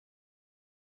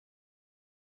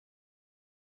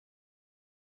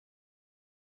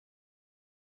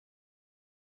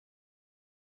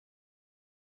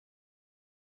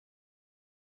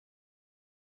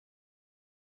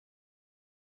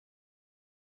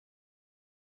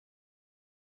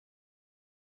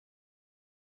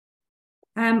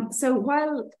So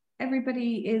while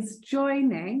everybody is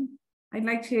joining, I'd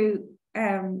like to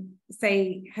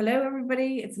say hello,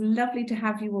 everybody. It's lovely to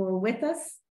have you all with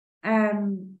us.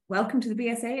 Welcome to the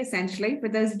BSA, essentially. For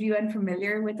those of you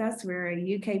unfamiliar with us, we're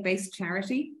a UK-based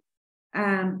charity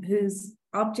whose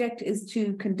object is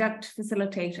to conduct,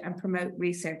 facilitate, and promote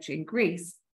research in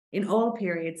Greece in all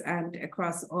periods and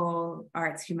across all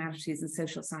arts, humanities, and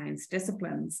social science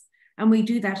disciplines. And we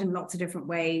do that in lots of different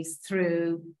ways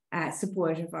through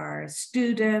support of our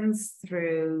students,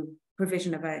 through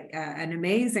provision of an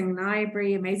amazing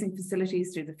library, amazing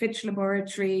facilities through the Fitch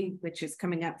Laboratory, which is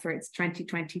coming up for its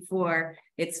 2024,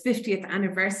 its 50th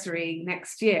anniversary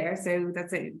next year. So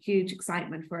that's a huge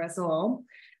excitement for us all.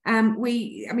 Our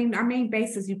main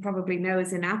base, as you probably know,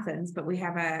 is in Athens, but we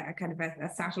have a kind of a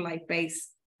satellite base,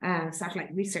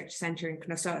 satellite research center in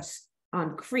Knossos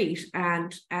on Crete.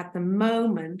 And at the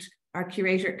moment, our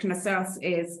curator at Knossos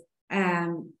is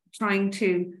trying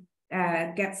to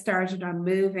get started on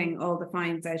moving all the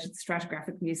finds out of the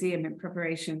Stratigraphic Museum in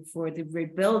preparation for the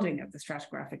rebuilding of the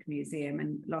Stratigraphic Museum.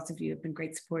 And lots of you have been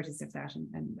great supporters of that,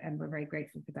 and we're very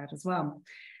grateful for that as well.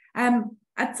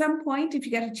 At some point, if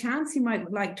you get a chance, you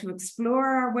might like to explore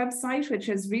our website, which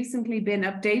has recently been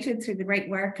updated through the great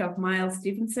work of Miles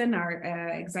Stevenson, our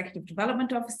Executive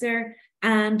Development Officer,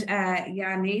 and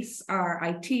Yanis, our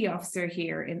IT Officer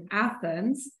here in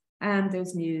Athens.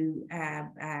 There's new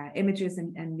images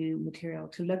and new material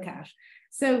to look at.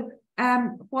 So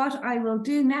what I will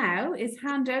do now is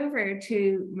hand over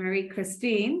to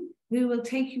Marie-Christine, who will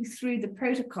take you through the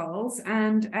protocols.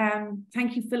 And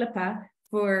thank you, Philippa,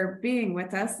 for being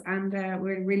with us. And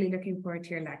we're really looking forward to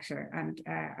your lecture. And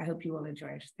I hope you will enjoy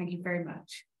it. Thank you very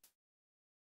much.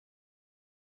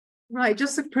 Right,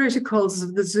 just the protocols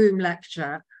of the Zoom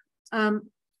lecture.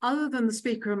 Other than the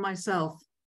speaker and myself,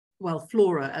 well,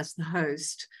 Flora as the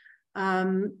host,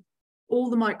 all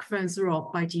the microphones are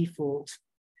off by default.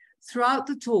 Throughout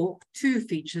the talk, two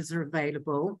features are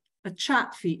available: a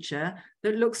chat feature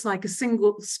that looks like a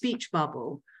single speech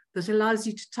bubble that allows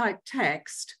you to type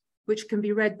text, which can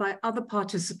be read by other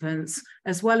participants,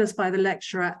 as well as by the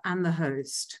lecturer and the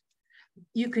host.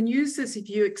 You can use this if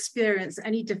you experience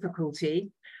any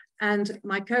difficulty, and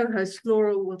my co-host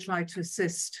Flora will try to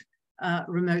assist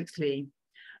remotely.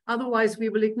 Otherwise, we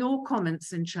will ignore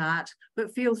comments in chat,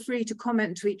 but feel free to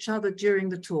comment to each other during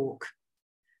the talk.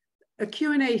 A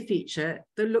Q&A feature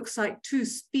that looks like two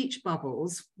speech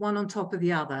bubbles, one on top of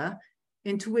the other,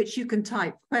 into which you can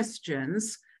type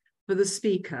questions for the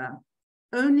speaker.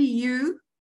 Only you,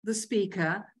 the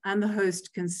speaker, and the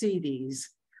host can see these.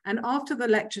 And after the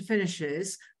lecture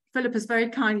finishes, Philip has very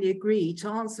kindly agreed to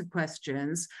answer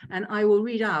questions, and I will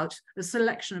read out a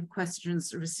selection of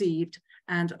questions received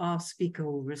and our speaker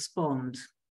will respond.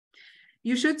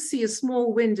 You should see a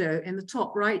small window in the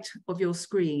top right of your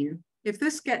screen. If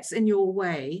this gets in your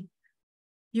way,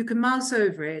 you can mouse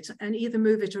over it and either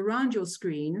move it around your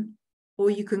screen, or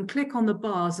you can click on the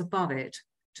bars above it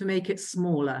to make it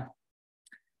smaller.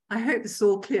 I hope this is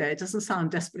all clear. It doesn't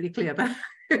sound desperately clear, but I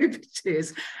hope it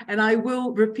is. And I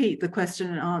will repeat the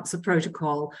question and answer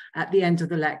protocol at the end of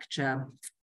the lecture.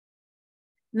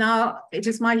 Now, it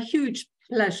is my huge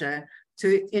pleasure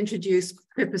to introduce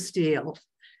Philippa Steele.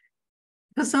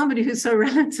 For somebody who's so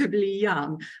relatively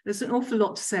young, there's an awful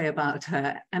lot to say about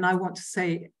her, and I want to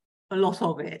say a lot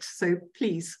of it. So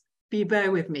please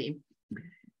bear with me.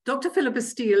 Dr. Philippa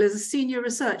Steele is a Senior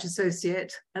Research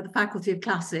Associate at the Faculty of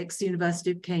Classics,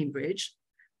 University of Cambridge,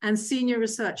 and Senior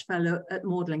Research Fellow at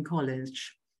Magdalen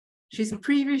College. She's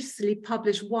previously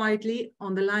published widely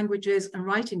on the languages and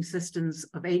writing systems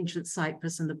of ancient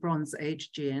Cyprus and the Bronze Age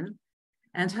Aegean,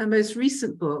 and her most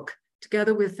recent book,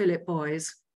 together with Philip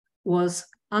Boyes, was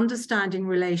Understanding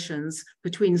Relations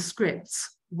Between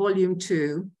Scripts, Volume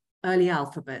 2, Early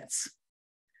Alphabets.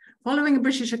 Following a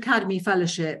British Academy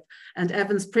Fellowship and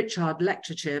Evans Pritchard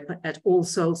Lectureship at All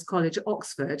Souls College,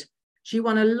 Oxford, she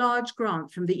won a large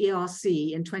grant from the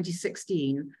ERC in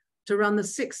 2016 to run the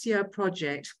 6-year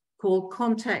project called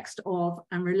Context of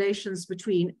and Relations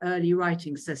Between Early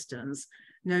Writing Systems,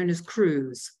 known as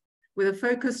CRUES, with a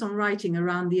focus on writing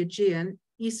around the Aegean,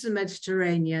 Eastern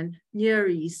Mediterranean, Near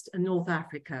East, and North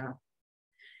Africa.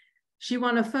 She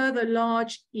won a further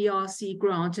large ERC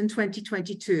grant in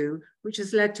 2022, which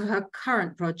has led to her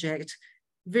current project,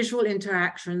 Visual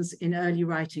Interactions in Early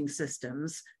Writing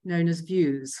Systems, known as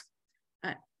VIEWS.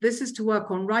 This is to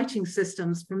work on writing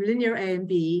systems from linear A and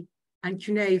B and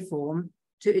cuneiform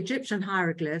to Egyptian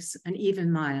hieroglyphs and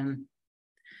even Mayan.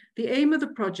 The aim of the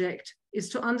project is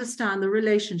to understand the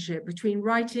relationship between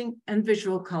writing and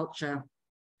visual culture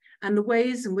and the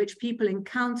ways in which people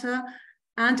encounter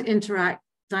and interact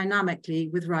dynamically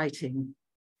with writing.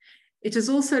 It has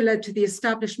also led to the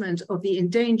establishment of the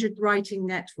Endangered Writing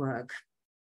Network.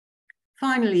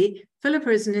 Finally,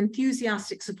 Philippa is an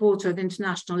enthusiastic supporter of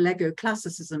International Lego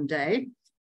Classicism Day,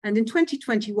 and in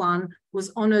 2021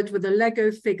 was honoured with a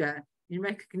Lego figure in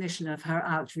recognition of her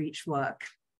outreach work.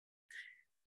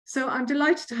 So I'm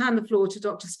delighted to hand the floor to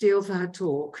Dr. Steele for her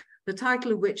talk, the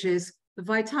title of which is The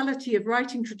Vitality of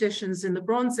Writing Traditions in the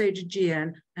Bronze Age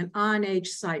Aegean and Iron Age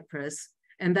Cyprus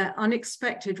and Their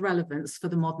Unexpected Relevance for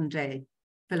the Modern Day.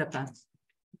 Philippa.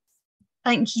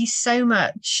 Thank you so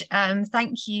much.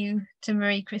 Thank you to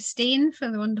Marie-Christine for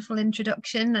the wonderful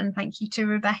introduction, and thank you to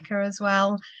Rebecca as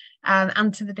well,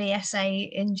 and to the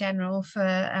BSA in general for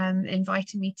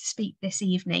inviting me to speak this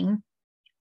evening.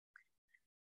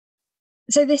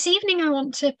 So this evening I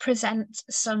want to present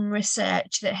some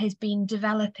research that has been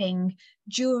developing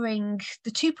during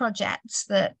the two projects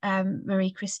that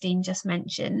Marie-Christine just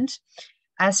mentioned.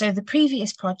 So the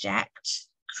previous project,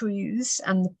 Cruise,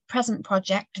 and the present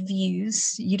project,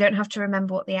 Views. You don't have to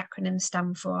remember what the acronyms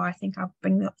stand for. I think I'll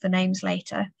bring up the names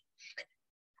later,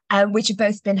 which have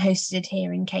both been hosted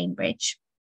here in Cambridge.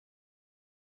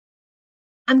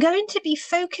 I'm going to be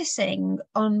focusing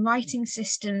on writing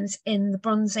systems in the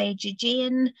Bronze Age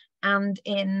Aegean and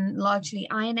in largely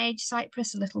Iron Age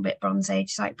Cyprus, a little bit Bronze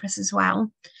Age Cyprus as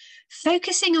well,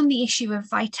 focusing on the issue of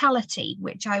vitality,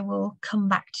 which I will come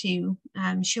back to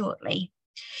shortly.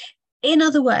 In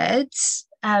other words,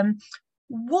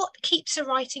 what keeps a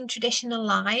writing tradition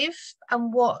alive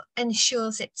and what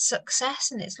ensures its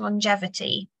success and its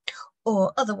longevity,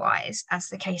 or otherwise, as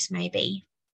the case may be.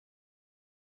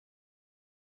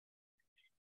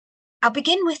 I'll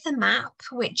begin with the map,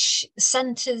 which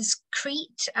centres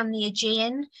Crete and the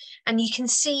Aegean, and you can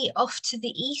see off to the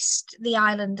east the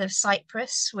island of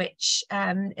Cyprus, which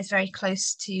is very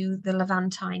close to the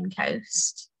Levantine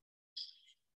coast.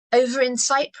 Over in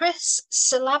Cyprus,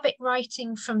 syllabic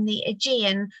writing from the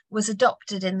Aegean was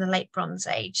adopted in the Late Bronze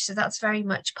Age, so that's very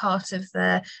much part of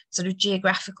the sort of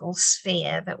geographical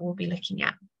sphere that we'll be looking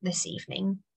at this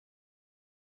evening.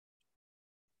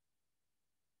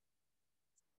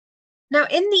 Now,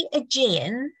 in the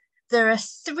Aegean, there are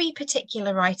three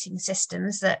particular writing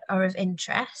systems that are of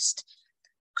interest: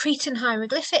 Cretan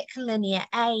hieroglyphic, Linear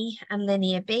A, and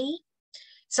Linear B.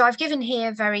 So I've given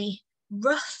here very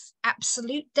rough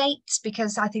absolute dates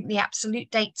because I think the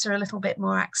absolute dates are a little bit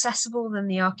more accessible than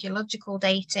the archaeological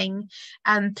dating.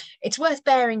 It's worth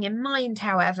bearing in mind,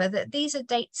 however, that these are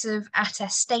dates of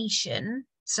attestation,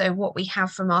 so what we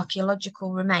have from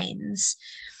archaeological remains,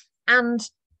 and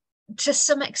to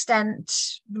some extent,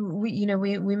 we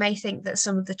may think that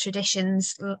some of the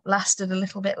traditions lasted a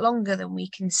little bit longer than we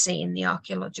can see in the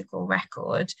archaeological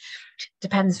record.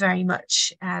 Depends very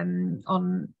much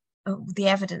on the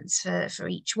evidence for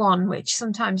each one, which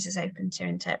sometimes is open to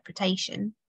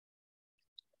interpretation.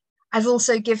 I've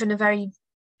also given a very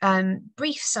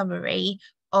brief summary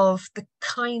of the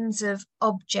kinds of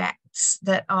objects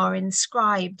that are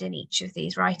inscribed in each of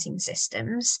these writing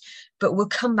systems, but we'll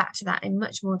come back to that in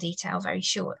much more detail very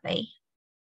shortly.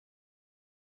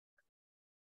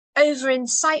 Over in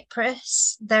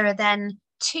Cyprus, there are then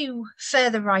two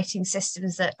further writing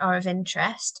systems that are of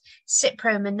interest: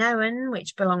 Cypro-Minoan,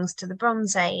 which belongs to the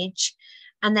Bronze Age,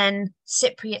 and then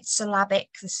Cypriot Syllabic,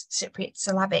 the Cypriot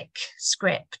Syllabic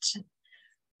script,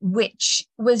 which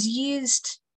was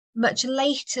used much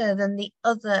later than the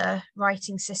other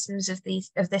writing systems of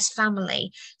this family.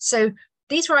 So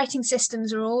these writing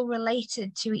systems are all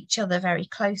related to each other very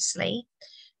closely.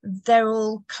 They're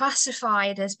all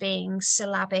classified as being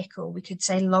syllabic, or we could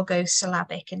say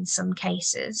logosyllabic in some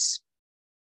cases.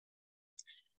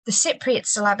 The Cypriot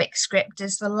Syllabic script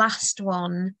is the last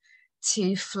one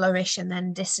to flourish and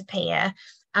then disappear,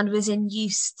 and was in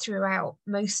use throughout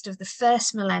most of the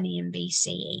first millennium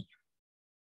BCE.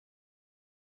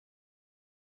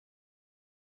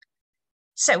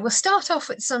 So we'll start off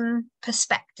with some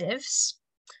perspectives.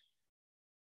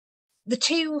 The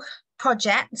two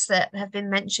projects that have been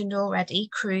mentioned already,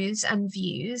 Cruise and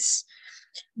Views,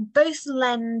 both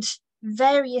lend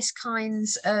various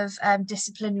kinds of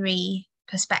disciplinary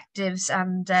perspectives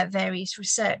and various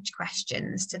research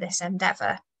questions to this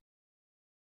endeavour.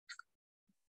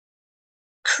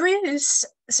 Cruise,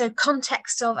 so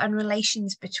contexts of and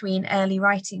relations between early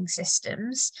writing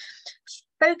systems,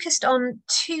 focused on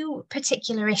two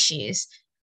particular issues: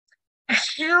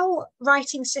 how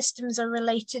writing systems are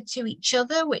related to each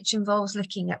other, which involves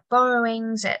looking at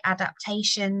borrowings, at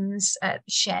adaptations, at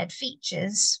shared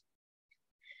features.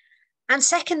 And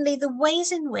secondly, the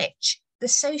ways in which the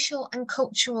social and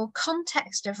cultural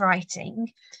context of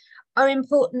writing are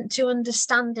important to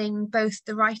understanding both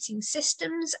the writing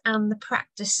systems and the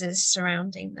practices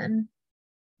surrounding them.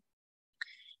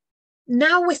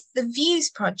 Now, with the Views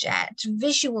project,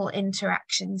 visual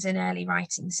interactions in early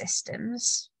writing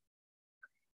systems,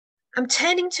 I'm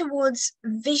turning towards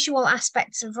visual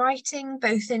aspects of writing,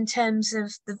 both in terms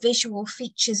of the visual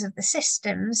features of the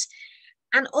systems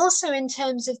and also in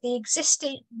terms of the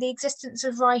existence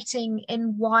of writing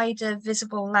in wider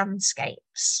visible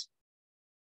landscapes.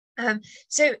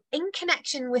 So in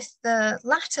connection with the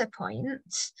latter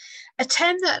point, a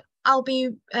term that I'll be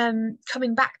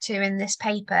coming back to in this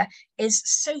paper is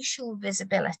social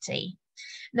visibility.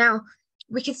 Now,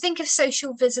 we could think of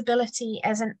social visibility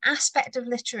as an aspect of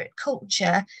literate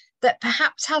culture that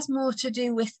perhaps has more to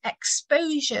do with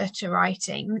exposure to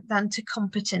writing than to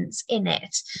competence in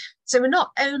it. So we're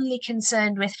not only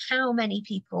concerned with how many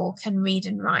people can read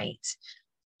and write,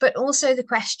 but also the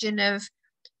question of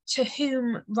to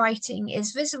whom writing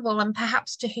is visible and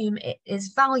perhaps to whom it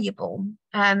is valuable.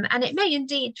 And it may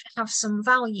indeed have some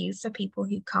value for people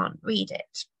who can't read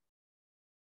it.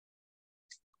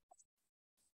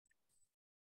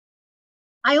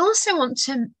 I also want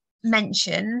to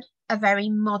mention a very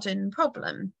modern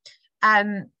problem,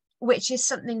 which is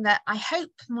something that I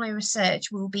hope my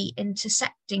research will be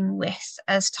intersecting with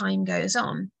as time goes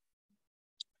on.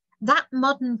 That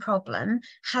modern problem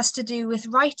has to do with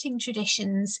writing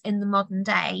traditions in the modern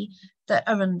day that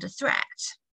are under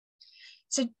threat.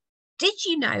 So did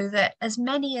you know that as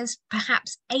many as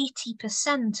perhaps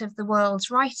 80% of the world's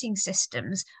writing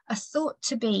systems are thought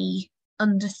to be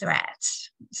under threat,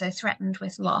 so threatened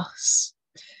with loss?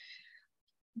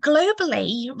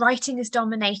 Globally, writing is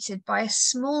dominated by a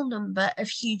small number of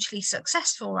hugely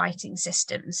successful writing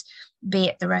systems, be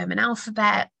it the Roman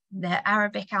alphabet, the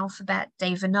Arabic alphabet,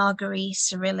 Devanagari,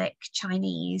 Cyrillic,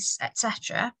 Chinese,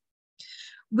 etc.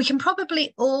 We can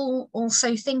probably all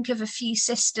also think of a few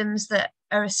systems that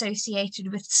are associated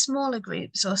with smaller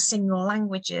groups or single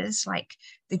languages like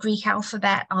the Greek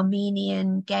alphabet,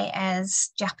 Armenian,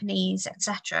 Ge'ez, Japanese,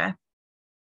 etc.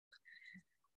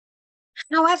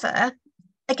 However,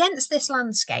 against this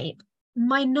landscape,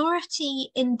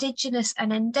 minority, indigenous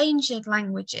and endangered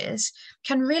languages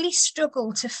can really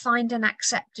struggle to find an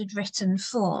accepted written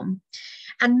form,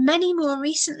 and many more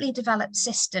recently developed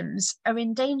systems are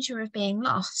in danger of being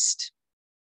lost.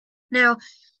 Now,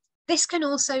 this can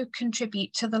also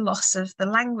contribute to the loss of the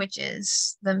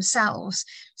languages themselves,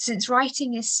 since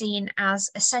writing is seen as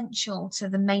essential to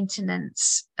the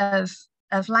maintenance of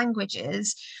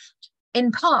languages, in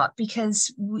part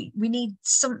because we need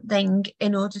something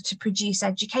in order to produce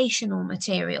educational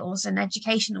materials, and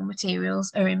educational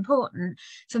materials are important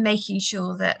for making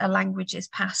sure that a language is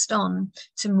passed on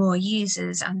to more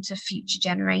users and to future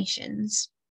generations.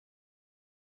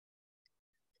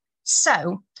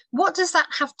 So, what does that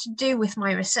have to do with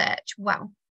my research?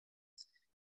 Well,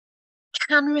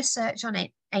 can research on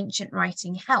ancient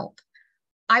writing help?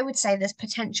 I would say there's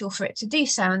potential for it to do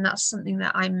so, and that's something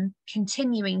that I'm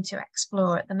continuing to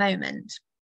explore at the moment.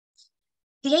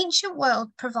 The ancient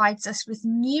world provides us with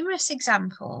numerous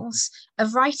examples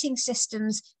of writing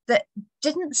systems that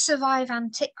didn't survive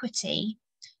antiquity,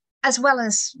 as well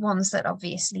as ones that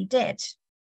obviously did.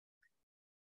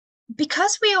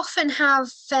 Because we often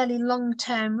have fairly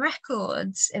long-term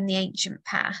records in the ancient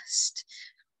past,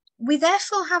 we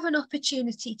therefore have an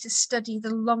opportunity to study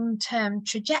the long-term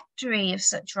trajectory of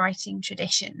such writing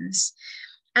traditions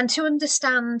and to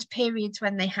understand periods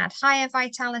when they had higher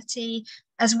vitality,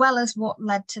 as well as what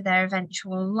led to their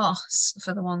eventual loss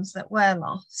for the ones that were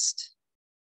lost.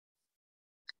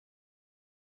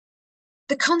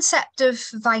 The concept of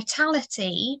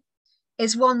vitality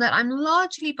is one that I'm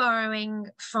largely borrowing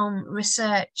from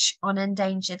research on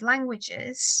endangered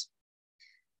languages.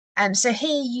 So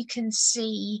here you can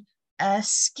see a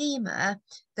schema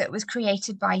that was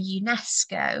created by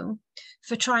UNESCO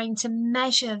for trying to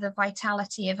measure the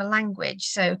vitality of a language.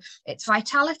 So its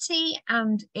vitality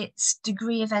and its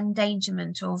degree of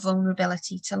endangerment or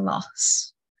vulnerability to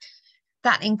loss.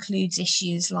 That includes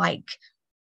issues like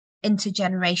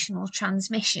intergenerational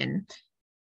transmission,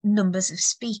 numbers of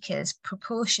speakers,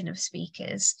 proportion of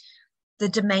speakers, the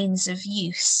domains of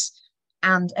use,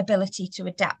 and ability to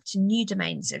adapt to new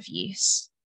domains of use,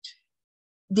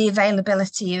 the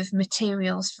availability of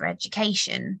materials for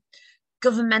education,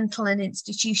 governmental and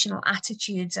institutional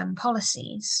attitudes and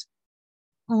policies,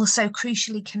 also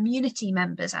crucially community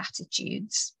members'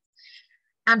 attitudes,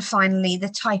 and finally the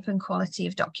type and quality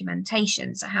of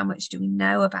documentation, so how much do we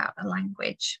know about a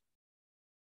language.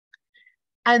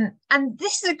 And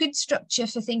this is a good structure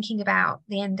for thinking about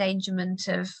the endangerment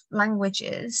of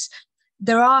languages.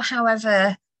 There are,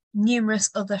 however, numerous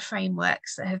other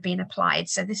frameworks that have been applied.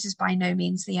 So this is by no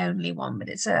means the only one, but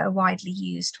it's a widely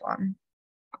used one.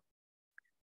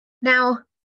 Now,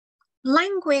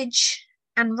 language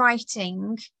and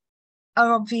writing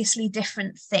are obviously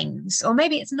different things, or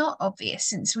maybe it's not obvious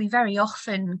since we very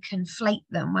often conflate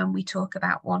them when we talk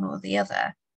about one or the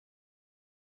other.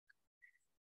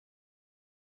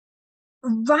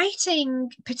 Writing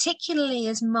particularly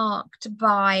is marked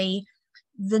by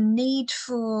the need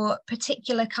for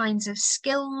particular kinds of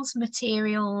skills,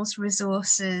 materials,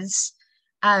 resources,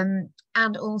 and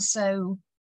also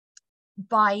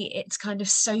by its kind of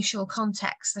social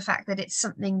context, the fact that it's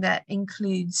something that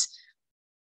includes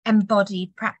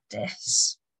embodied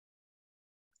practice.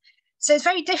 So it's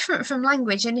very different from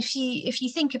language. And if you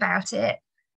think about it,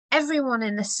 everyone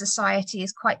in this society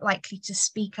is quite likely to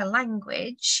speak a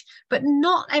language, but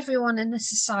not everyone in the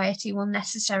society will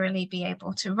necessarily be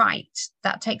able to write.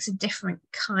 That takes a different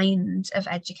kind of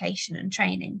education and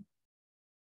training.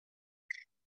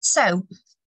 So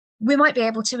we might be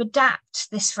able to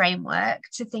adapt this framework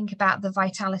to think about the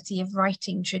vitality of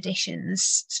writing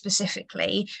traditions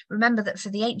specifically. Remember that for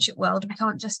the ancient world, we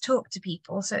can't just talk to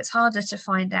people, so it's harder to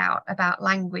find out about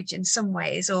language in some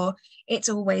ways, or it's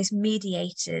always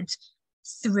mediated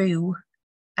through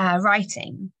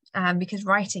writing, because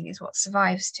writing is what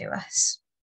survives to us.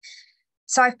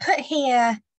 So I've put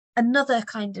here another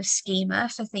kind of schema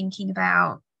for thinking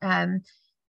about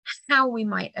how we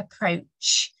might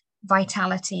approach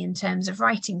vitality in terms of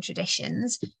writing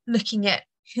traditions, looking at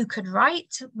who could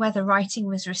write, whether writing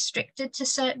was restricted to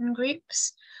certain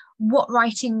groups, what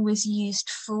writing was used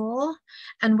for,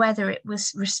 and whether it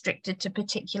was restricted to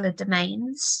particular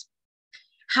domains,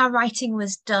 how writing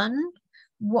was done,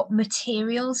 what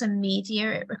materials and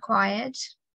media it required,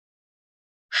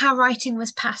 how writing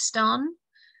was passed on,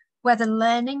 whether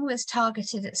learning was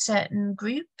targeted at certain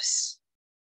groups,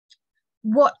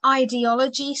 what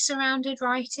ideology surrounded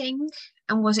writing,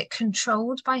 and was it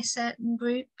controlled by certain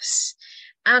groups?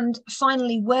 And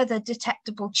finally, were there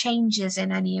detectable changes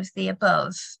in any of the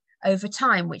above over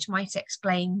time, which might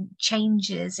explain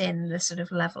changes in the sort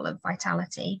of level of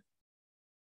vitality?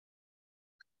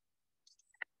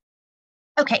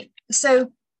 Okay,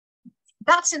 so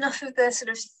that's enough of the sort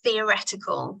of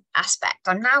theoretical aspect.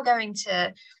 I'm now going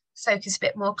to focus a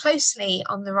bit more closely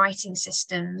on the writing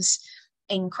systems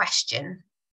in question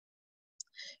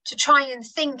to try and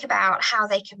think about how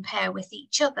they compare with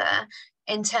each other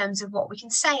in terms of what we can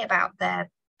say about their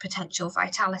potential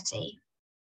vitality.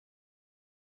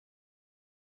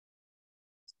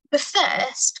 The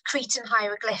first, Cretan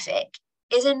hieroglyphic,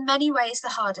 is in many ways the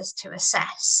hardest to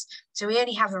assess. So we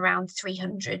only have around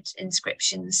 300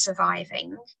 inscriptions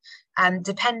surviving,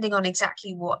 depending on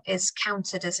exactly what is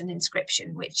counted as an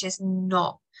inscription, which is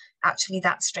not actually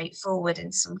that straightforward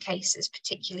in some cases,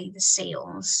 particularly the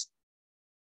seals.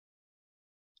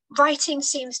 Writing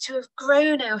seems to have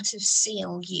grown out of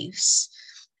seal use.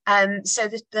 So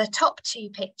the top two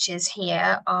pictures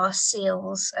here are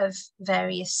seals of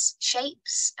various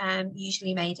shapes,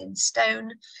 usually made in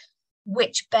stone,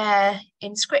 which bear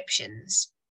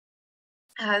inscriptions.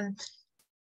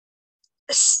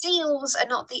 Seals are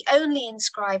not the only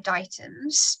inscribed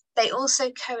items. They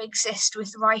also coexist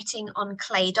with writing on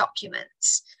clay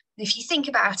documents. If you think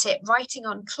about it, writing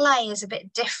on clay is a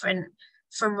bit different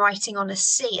from writing on a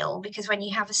seal, because when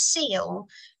you have a seal,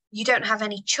 you don't have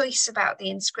any choice about the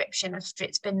inscription after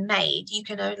it's been made. You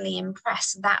can only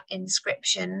impress that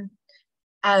inscription,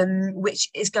 which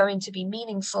is going to be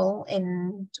meaningful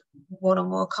in one or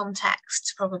more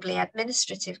contexts, probably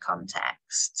administrative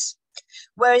contexts.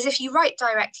 Whereas if you write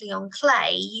directly on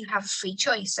clay, you have free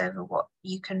choice over what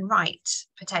you can write,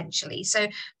 potentially. So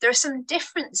there are some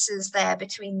differences there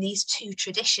between these two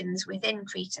traditions within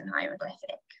Cretan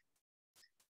hieroglyphic.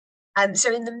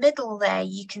 So in the middle there,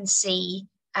 you can see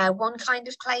one kind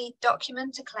of clay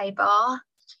document, a clay bar,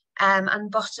 and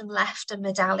bottom left, a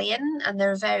medallion, and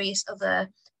there are various other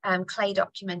clay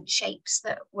document shapes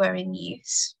that were in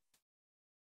use.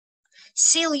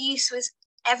 Seal use was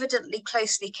evidently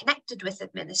closely connected with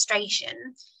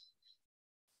administration,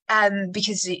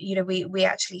 because we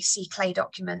actually see clay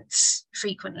documents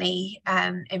frequently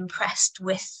impressed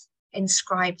with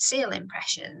inscribed seal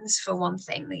impressions. For one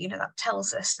thing, that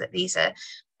tells us that these are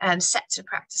sets of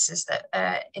practices that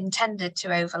are intended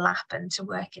to overlap and to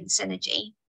work in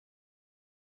synergy.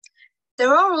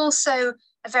 There are also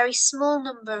a very small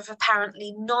number of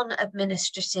apparently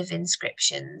non-administrative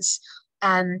inscriptions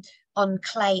on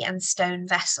clay and stone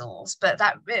vessels, but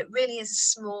that really is a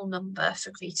small number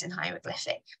for Cretan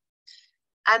hieroglyphic.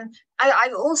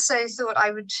 I also thought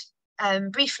I would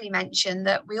briefly mention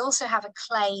that we also have a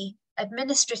clay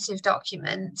administrative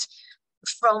document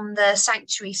from the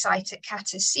sanctuary site at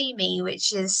Katasimi,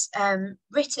 which is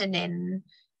written in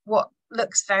what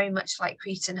looks very much like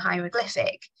Cretan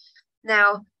hieroglyphic.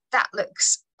 Now, that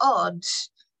looks odd.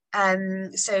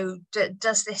 So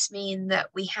does this mean that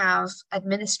we have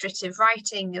administrative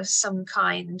writing of some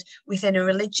kind within a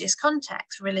religious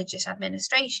context, religious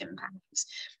administration perhaps?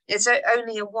 It's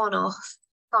only a one-off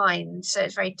find, so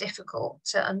it's very difficult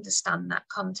to understand that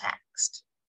context.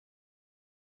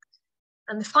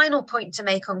 And the final point to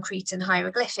make on Cretan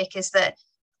hieroglyphic is that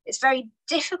it's very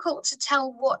difficult to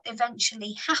tell what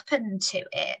eventually happened to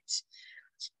it,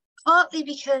 partly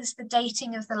because the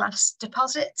dating of the last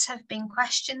deposits have been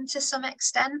questioned to some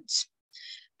extent,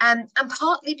 and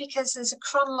partly because there's a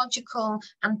chronological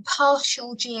and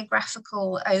partial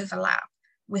geographical overlap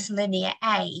with Linear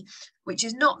A, which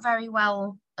is not very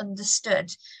well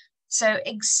understood. So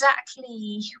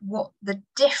exactly what the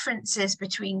differences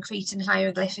between Cretan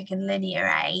hieroglyphic and Linear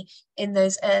A in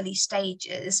those early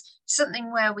stages,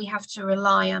 something where we have to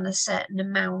rely on a certain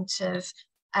amount of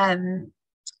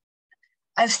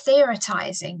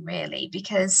theorizing, really,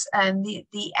 because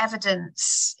the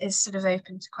evidence is sort of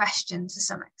open to question to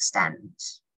some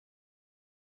extent.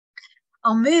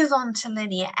 I'll move on to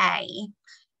Linear A.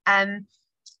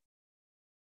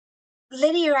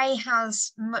 Linear A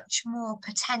has much more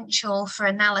potential for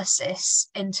analysis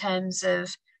in terms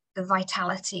of the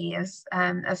vitality of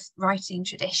writing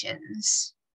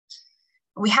traditions.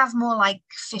 We have more like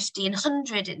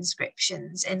 1,500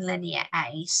 inscriptions in Linear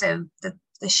A, so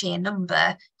the sheer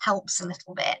number helps a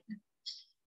little bit.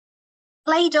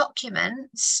 Clay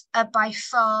documents are by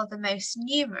far the most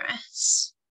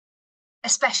numerous,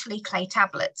 especially clay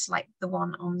tablets like the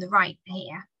one on the right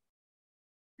here.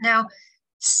 Now,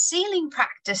 sealing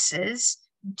practices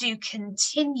do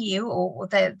continue, or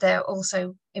they're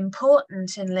also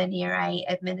important in Linear A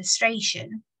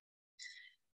administration.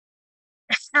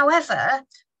 However,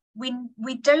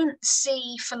 we don't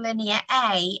see for Linear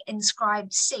A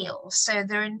inscribed seals. So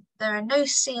there are no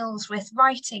seals with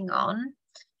writing on.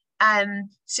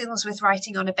 Seals with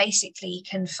writing on are basically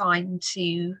confined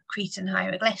to Cretan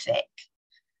hieroglyphic.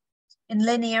 In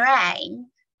Linear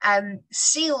A,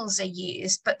 seals are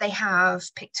used, but they have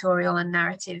pictorial and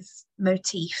narrative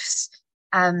motifs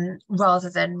rather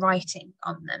than writing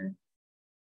on them.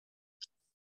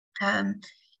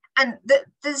 And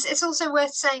it's also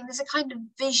worth saying there's a kind of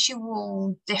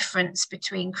visual difference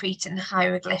between Cretan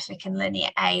hieroglyphic and Linear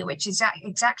A, which is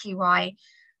exactly why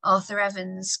Arthur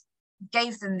Evans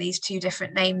gave them these two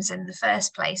different names in the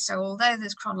first place. So although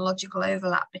there's chronological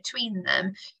overlap between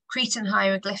them, Cretan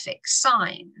hieroglyphic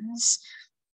signs,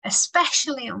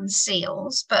 especially on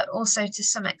seals, but also to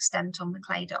some extent on the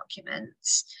clay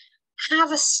documents,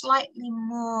 have a slightly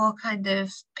more kind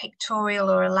of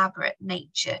pictorial or elaborate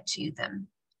nature to them.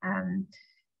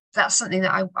 That's something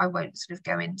that I won't sort of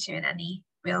go into in any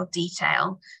real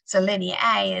detail. So Linear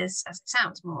A is, as it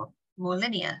sounds, more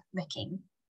linear looking.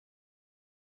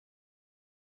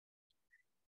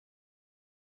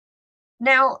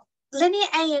 Now, Linear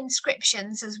A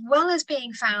inscriptions, as well as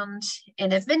being found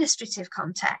in administrative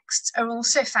contexts, are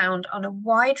also found on a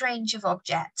wide range of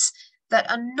objects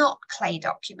that are not clay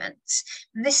documents.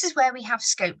 And this is where we have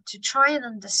scope to try and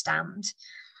understand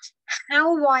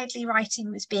how widely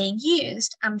writing was being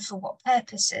used and for what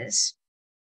purposes.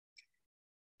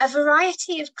 A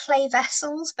variety of clay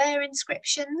vessels bear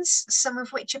inscriptions, some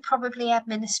of which are probably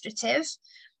administrative,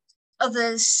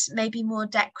 others may be more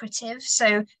decorative.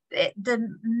 So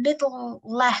the middle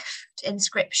left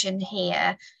inscription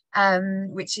here,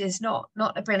 which is not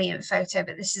a brilliant photo,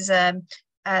 but this is a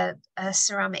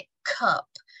ceramic cup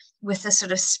with a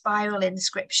sort of spiral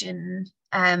inscription,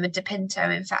 a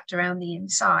dipinto, in fact, around the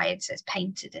inside, so it's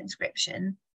painted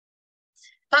inscription.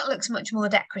 That looks much more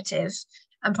decorative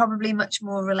and probably much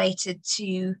more related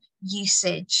to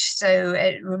usage. So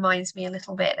it reminds me a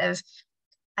little bit of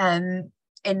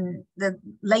in the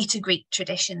later Greek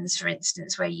traditions, for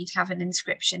instance, where you'd have an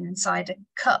inscription inside a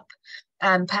cup,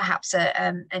 perhaps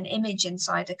an image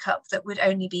inside a cup that would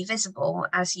only be visible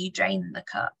as you drain the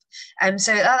cup.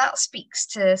 So that speaks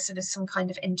to sort of some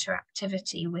kind of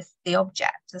interactivity with the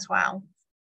object as well.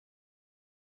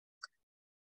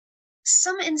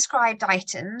 Some inscribed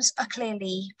items are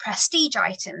clearly prestige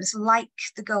items, like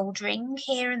the gold ring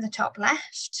here in the top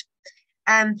left.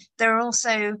 There are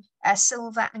also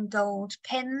silver and gold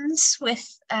pins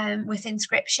with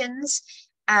inscriptions,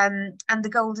 and the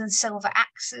gold and silver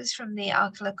axes from the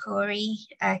Arkalakuri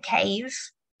cave.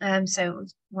 So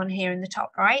one here in the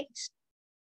top right.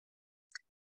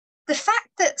 The fact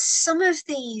that some of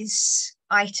these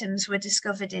items were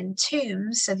discovered in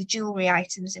tombs, so the jewelry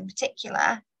items in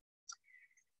particular,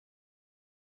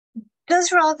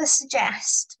 does rather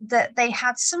suggest that they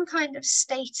had some kind of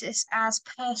status as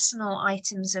personal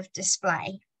items of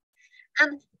display.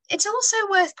 And it's also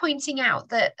worth pointing out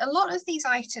that a lot of these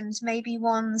items may be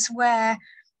ones where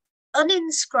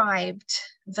uninscribed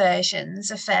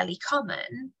versions are fairly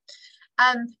common,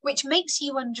 which makes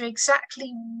you wonder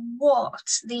exactly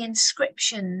what the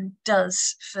inscription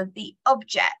does for the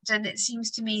object. And it seems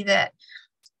to me that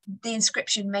the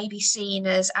inscription may be seen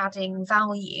as adding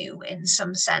value in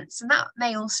some sense, and that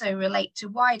may also relate to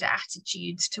wider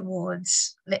attitudes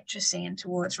towards literacy and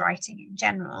towards writing in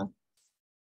general.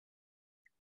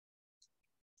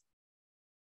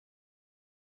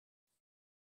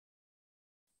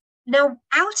 Now,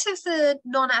 out of the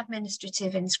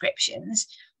non-administrative inscriptions,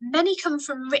 many come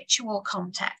from ritual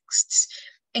contexts,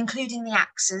 including the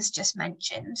axes just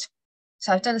mentioned.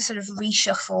 So I've done a sort of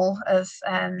reshuffle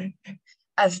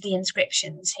of the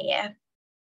inscriptions here.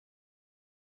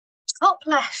 Top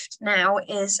left now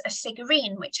is a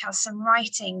figurine which has some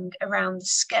writing around the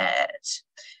skirt,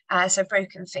 so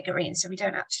broken figurine, so we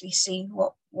don't actually see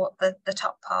what the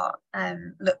top part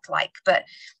looked like, but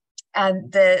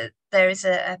there is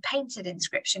a painted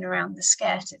inscription around the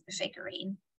skirt of the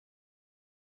figurine.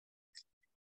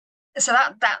 So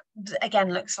that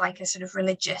again looks like a sort of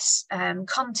religious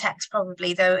context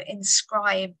probably, though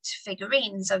inscribed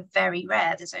figurines are very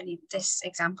rare. There's only this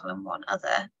example and one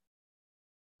other.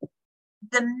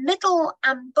 The middle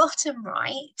and bottom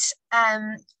right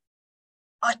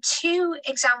are two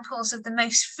examples of the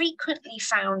most frequently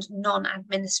found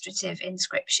non-administrative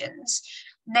inscriptions,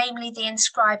 namely the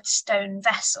inscribed stone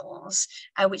vessels,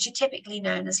 which are typically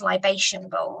known as libation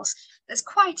bowls. There's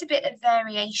quite a bit of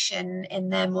variation in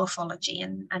their morphology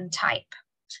and type.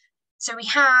 So we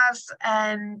have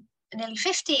nearly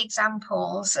 50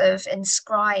 examples of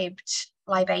inscribed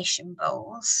libation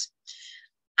bowls.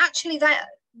 Actually, that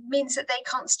means that they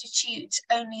constitute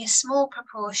only a small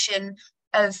proportion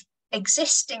of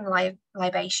existing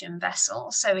libation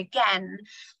vessels. So again,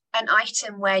 an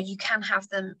item where you can have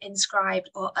them inscribed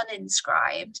or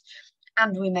uninscribed,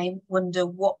 and we may wonder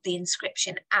what the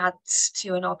inscription adds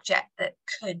to an object that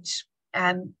could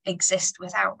exist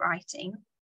without writing.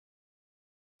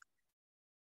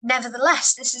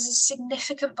 Nevertheless, this is a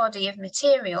significant body of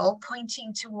material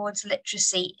pointing towards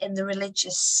literacy in the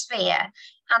religious sphere,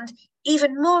 and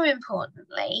even more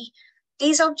importantly,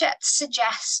 these objects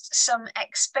suggest some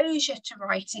exposure to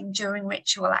writing during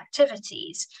ritual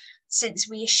activities, since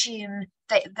we assume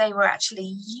that they were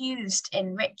actually used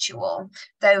in ritual,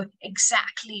 though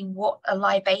exactly what a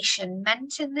libation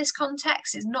meant in this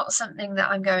context is not something that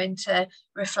I'm going to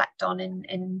reflect on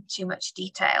in too much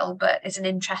detail, but it's an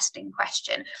interesting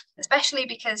question, especially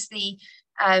because the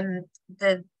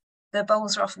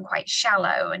bowls are often quite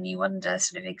shallow, and you wonder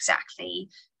sort of exactly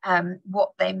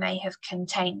what they may have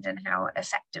contained and how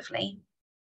effectively.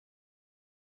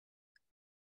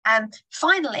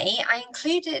 Finally, I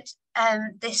included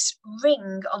this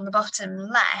ring on the bottom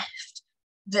left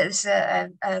that's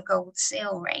a gold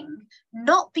seal ring,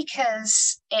 not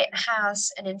because it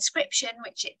has an inscription,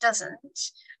 which it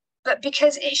doesn't, but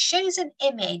because it shows an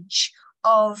image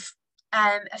of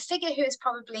a figure who is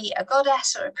probably a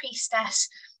goddess or a priestess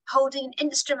holding an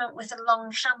instrument with a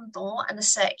long handle and a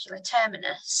circular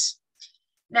terminus.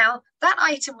 Now, that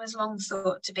item was long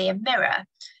thought to be a mirror,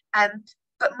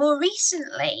 but more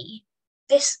recently,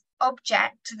 this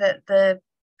object that the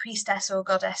priestess or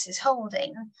goddess is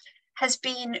holding has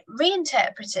been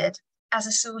reinterpreted as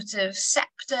a sort of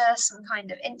scepter, some kind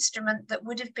of instrument that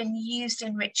would have been used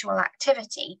in ritual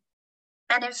activity.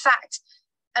 And in fact,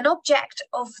 an object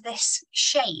of this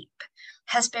shape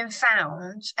has been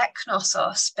found at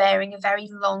Knossos bearing a very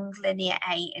long linear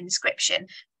A inscription.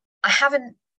 I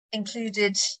haven't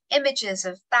included images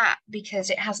of that because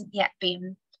it hasn't yet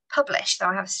been published, though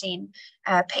I have seen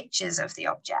pictures of the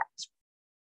object.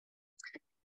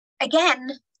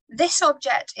 Again, this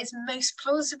object is most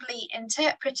plausibly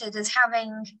interpreted as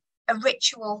having a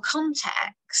ritual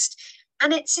context,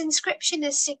 and its inscription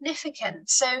is significant.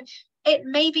 So it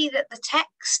may be that the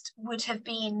text would have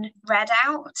been read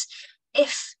out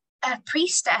if a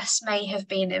priestess may have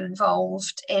been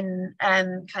involved in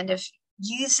kind of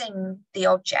using the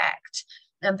object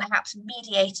and perhaps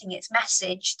mediating its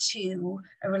message to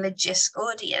a religious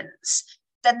audience.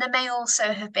 Then there may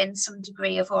also have been some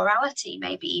degree of orality,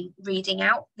 maybe reading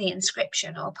out the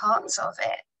inscription or parts of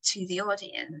it to the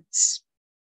audience.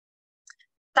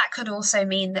 That could also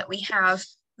mean that we have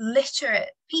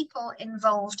literate people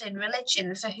involved in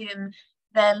religion for whom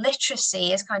their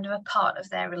literacy is kind of a part of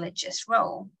their religious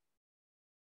role.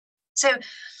 So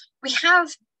we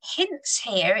have hints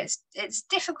here. It's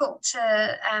difficult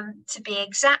to be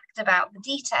exact about the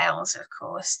details, of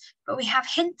course, but we have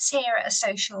hints here at a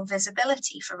social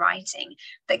visibility for writing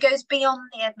that goes beyond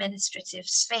the administrative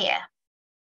sphere.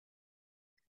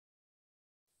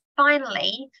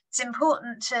 Finally, it's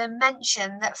important to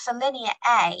mention that for linear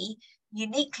A,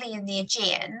 uniquely in the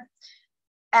Aegean,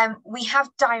 we have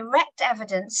direct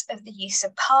evidence of the use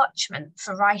of parchment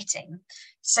for writing.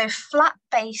 So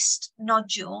flat-based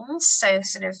nodules, so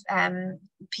sort of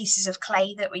pieces of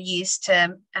clay that were used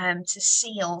to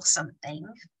seal something.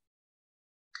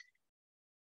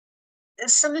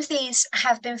 Some of these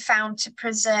have been found to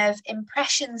preserve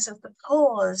impressions of the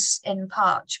pores in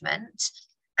parchment,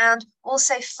 and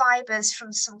also fibres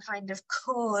from some kind of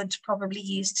cord probably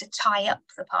used to tie up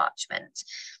the parchment.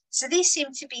 So these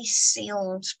seem to be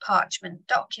sealed parchment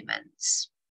documents.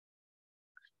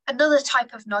 Another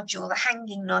type of nodule, the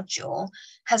hanging nodule,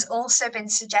 has also been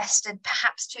suggested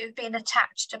perhaps to have been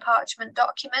attached to parchment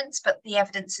documents, but the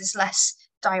evidence is less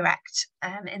direct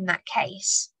in that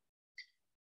case.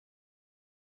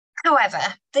 However,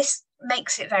 this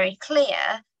makes it very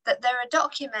clear that there are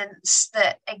documents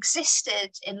that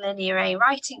existed in linear A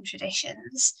writing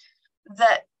traditions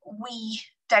that we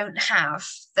don't have,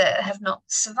 that have not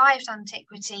survived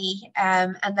antiquity,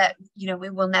 and that, you know, we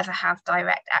will never have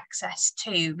direct access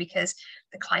to because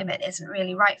the climate isn't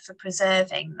really right for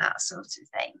preserving that sort of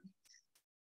thing.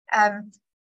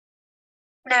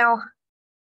 Now,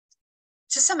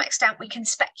 to some extent, we can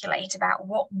speculate about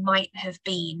what might have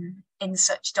been in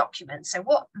such documents. So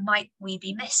what might we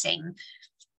be missing?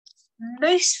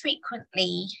 Most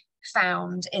frequently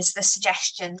found is the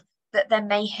suggestion that there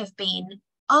may have been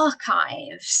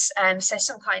archives, so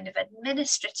some kind of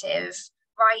administrative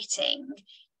writing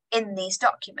in these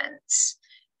documents.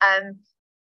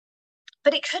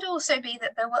 But it could also be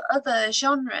that there were other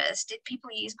genres. Did people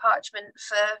use parchment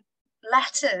for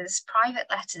letters, private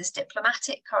letters,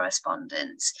 diplomatic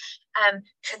correspondence?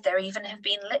 Could there even have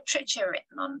been literature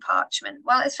written on parchment?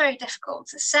 Well, it's very difficult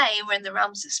to say. We're in the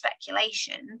realms of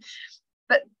speculation.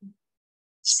 But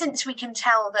since we can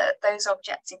tell that those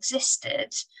objects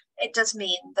existed, it does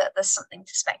mean that there's something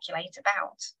to speculate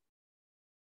about.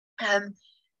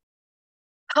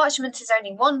 Parchment is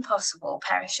only one possible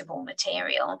perishable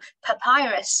material.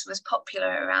 Papyrus was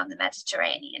popular around the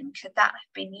Mediterranean. Could that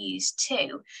have been used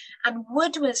too? And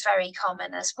wood was very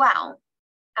common as well.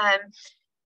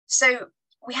 So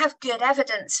we have good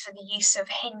evidence for the use of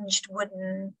hinged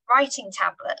wooden writing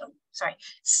tablets,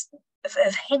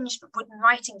 of hinged wooden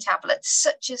writing tablets,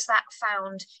 such as that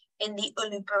found in the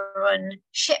Uluburun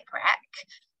shipwreck,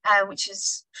 which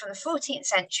is from the 14th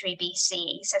century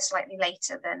BCE, so slightly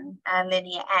later than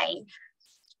Linear A.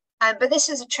 But this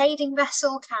is a trading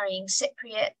vessel carrying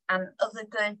Cypriot and other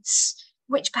goods,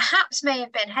 which perhaps may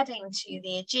have been heading to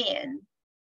the Aegean.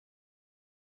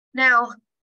 Now,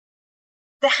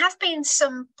 there have been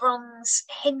some bronze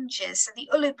hinges. So the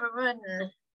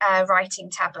Uluburun writing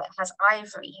tablet has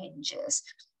ivory hinges,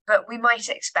 but we might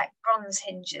expect bronze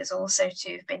hinges also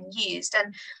to have been used.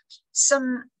 And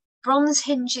some bronze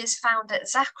hinges found at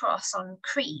Zakros on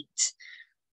Crete,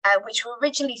 which were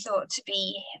originally thought to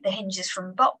be the hinges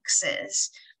from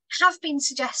boxes, have been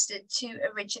suggested to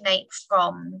originate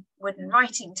from wooden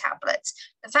writing tablets.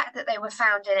 The fact that they were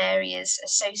found in areas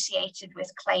associated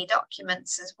with clay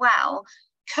documents as well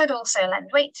could also lend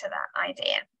weight to that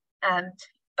idea.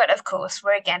 But of course,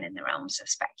 we're again in the realms of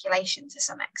speculation to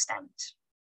some extent.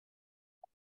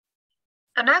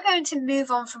 I'm now going to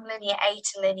move on from Linear A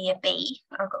to Linear B.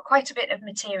 I've got quite a bit of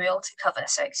material to cover,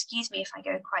 so excuse me if I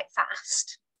go quite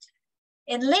fast.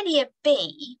 In Linear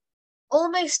B,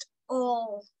 almost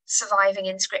all surviving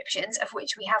inscriptions, of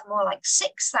which we have more like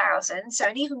 6,000, so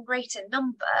an even greater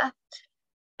number,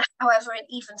 however, an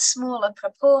even smaller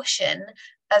proportion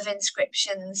of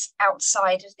inscriptions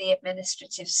outside of the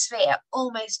administrative sphere.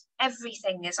 Almost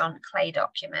everything is on clay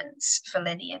documents for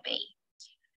Linear B.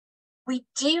 We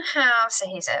do have, so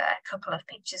here's a couple of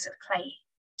pictures of clay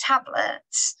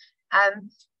tablets.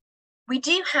 We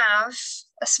do have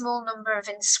a small number of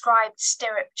inscribed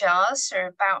stirrup jars, so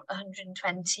about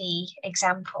 120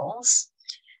 examples.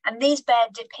 And these bear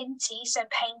dipinti, so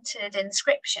painted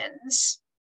inscriptions.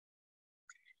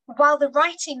 While the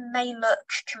writing may look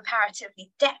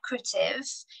comparatively decorative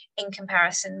in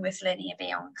comparison with Linear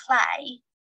B on clay,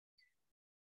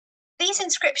 these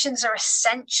inscriptions are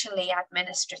essentially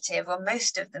administrative, or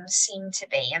most of them seem to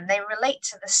be, and they relate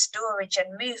to the storage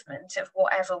and movement of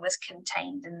whatever was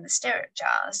contained in the stirrup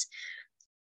jars.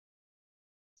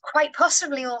 Quite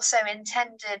possibly also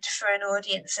intended for an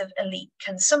audience of elite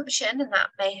consumption, and that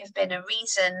may have been a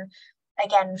reason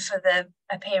again, for the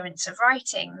appearance of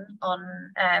writing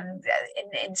on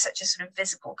in such a sort of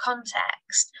visible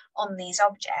context on these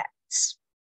objects.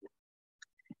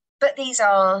 But these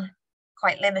are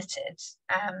quite limited.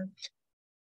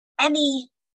 Any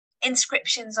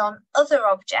inscriptions on other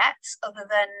objects other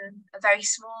than a very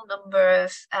small number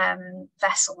of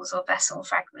vessels or vessel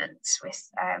fragments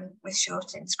with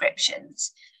short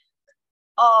inscriptions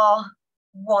are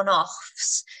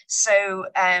one-offs. So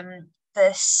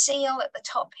the seal at the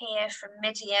top here from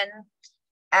Midian,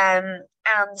 and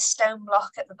the stone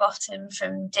block at the bottom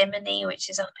from Dimony, which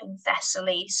is up in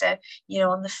Thessaly, so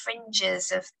on the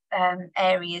fringes of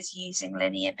areas using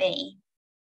Linear B.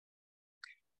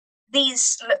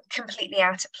 These look completely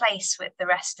out of place with the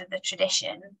rest of the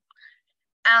tradition,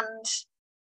 and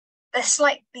they're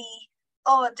slightly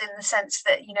odd in the sense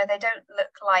that they don't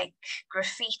look like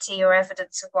graffiti or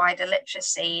evidence of wider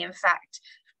literacy. In fact,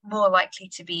 more likely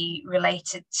to be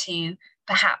related to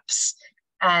perhaps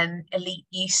elite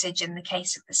usage in the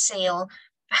case of the seal,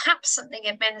 perhaps something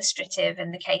administrative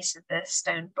in the case of the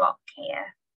stone block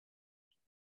here.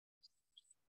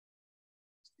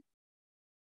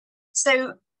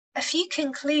 So a few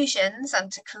conclusions,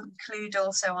 and to conclude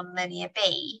also on Linear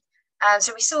B.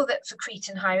 So we saw that for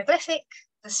Cretan hieroglyphic,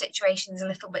 the situation is a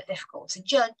little bit difficult to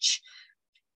judge.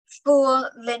 For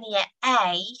Linear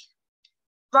A,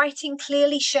 writing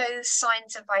clearly shows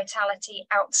signs of vitality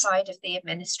outside of the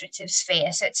administrative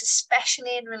sphere. So it's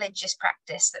especially in religious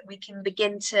practice that we can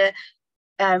begin to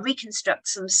reconstruct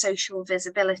some social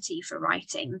visibility for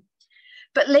writing.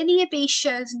 But Linear B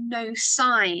shows no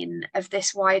sign of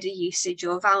this wider usage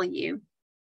or value.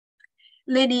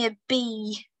 Linear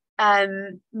B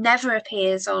never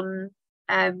appears on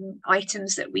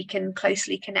items that we can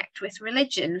closely connect with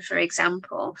religion, for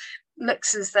example.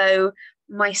 Looks as though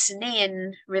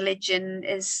Mycenaean religion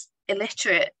is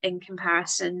illiterate in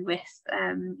comparison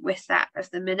with that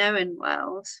of the Minoan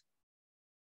world.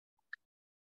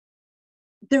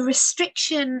 The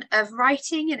restriction of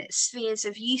writing and its spheres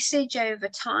of usage over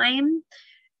time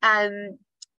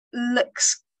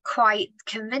looks quite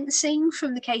convincing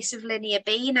from the case of Linear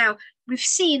B. Now, we've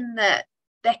seen that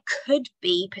there could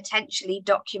be potentially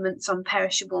documents on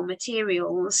perishable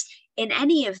materials in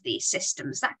any of these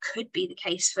systems. That could be the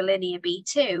case for Linear B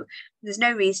too. There's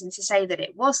no reason to say that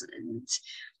it wasn't.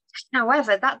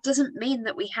 However, that doesn't mean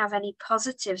that we have any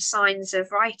positive signs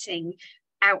of writing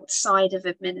outside of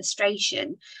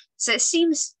administration. So it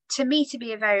seems to me to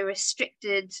be a very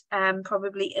restricted,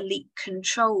 probably elite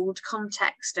controlled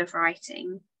context of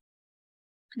writing.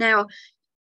 Now,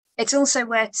 it's also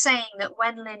worth saying that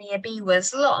when Linear B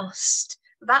was lost,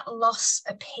 that loss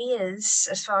appears,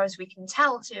 as far as we can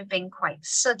tell, to have been quite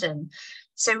sudden.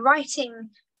 So writing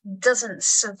doesn't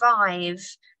survive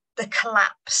the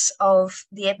collapse of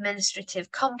the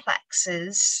administrative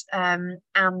complexes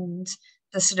and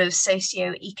the sort of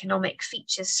socio-economic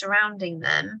features surrounding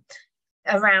them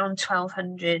around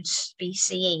 1200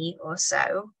 BCE or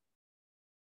so.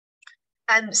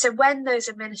 So when those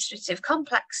administrative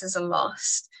complexes are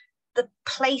lost, the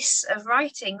place of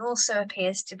writing also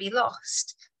appears to be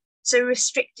lost. So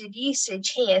restricted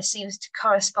usage here seems to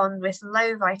correspond with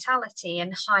low vitality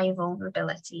and high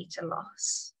vulnerability to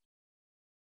loss.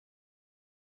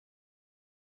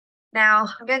 Now,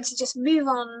 I'm going to just move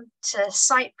on to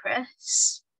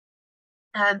Cyprus.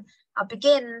 I'll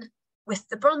begin with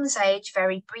the Bronze Age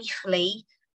very briefly.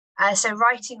 So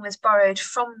writing was borrowed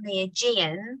from the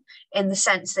Aegean in the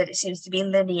sense that it seems to be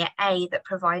Linear A that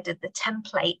provided the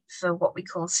template for what we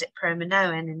call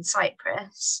Cypro-Minoan in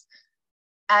Cyprus.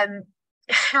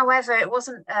 However, it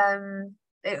wasn't an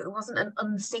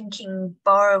unthinking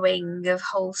borrowing of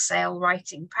wholesale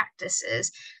writing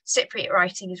practices. Cypriot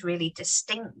writing is really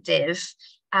distinctive,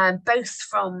 both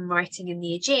from writing in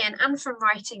the Aegean and from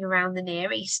writing around the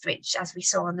Near East, which, as we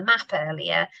saw on the map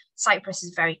earlier, Cyprus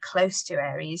is very close to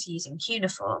areas using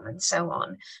cuneiform and so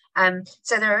on.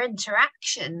 So there are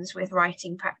interactions with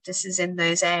writing practices in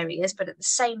those areas, but at the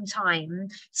same time,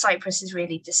 Cyprus is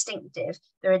really distinctive.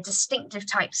 There are distinctive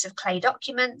types of clay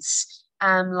documents,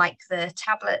 like the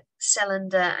tablet,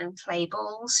 cylinder, and clay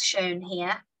balls shown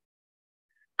here.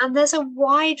 And there's a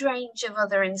wide range of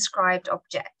other inscribed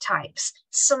object types,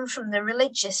 some from the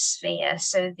religious sphere.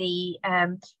 So the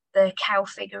cow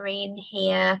figurine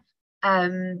here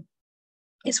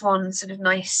is one sort of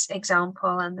nice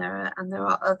example, and there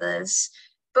are others.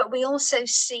 But we also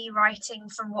see writing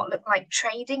from what look like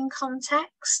trading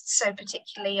contexts, so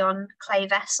particularly on clay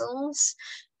vessels.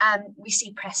 We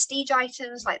see prestige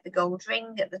items like the gold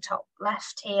ring at the top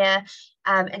left here,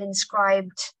 an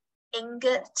inscribed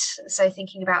ingot, so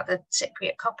thinking about the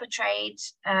Cypriot copper trade,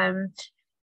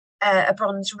 a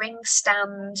bronze ring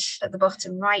stand at the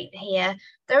bottom right here.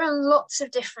 There are lots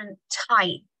of different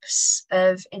types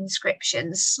of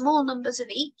inscriptions, small numbers of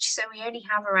each, so we only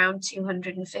have around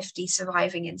 250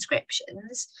 surviving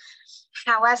inscriptions.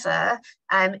 However,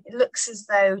 it looks as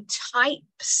though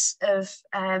types of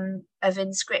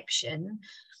inscription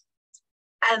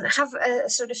have a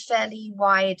sort of fairly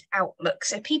wide outlook.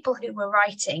 So people who were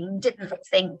writing didn't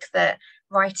think that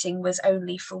writing was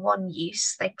only for one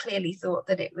use. They clearly thought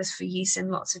that it was for use in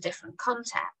lots of different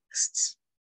contexts.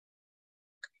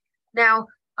 Now,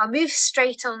 I'll move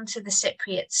straight on to the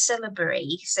Cypriot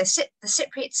Syllabary. So the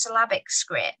Cypriot Syllabic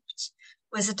script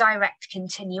was a direct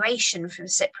continuation from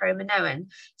Cypro-Minoan.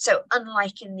 So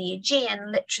unlike in the Aegean,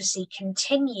 literacy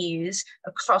continues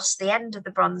across the end of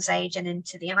the Bronze Age and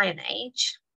into the Iron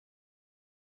Age.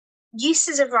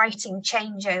 Uses of writing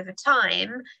change over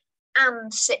time,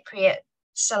 and Cypriot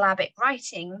syllabic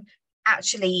writing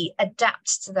actually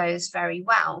adapts to those very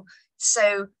well.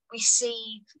 So we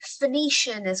see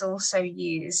Phoenician is also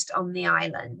used on the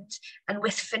island, and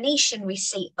with Phoenician we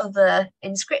see other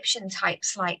inscription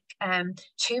types like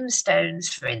tombstones,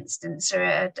 for instance,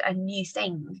 are a new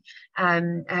thing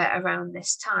around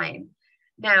this time.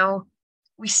 Now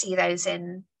we see those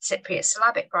in Cypriot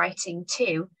syllabic writing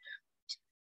too.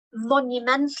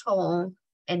 Monumental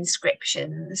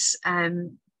inscriptions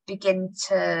begin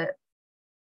to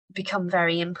become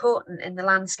very important in the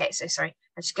landscape. So sorry,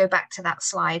 I'll just go back to that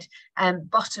slide.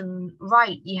 Bottom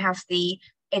right, you have the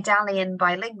Idalian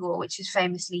bilingual, which is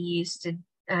famously used to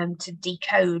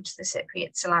decode the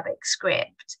Cypriot syllabic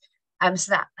script.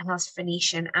 So that has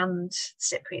Phoenician and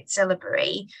Cypriot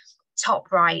syllabary.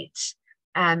 Top right,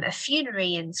 a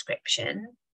funerary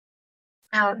inscription.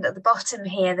 And at the bottom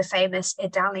here, the famous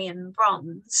Idalian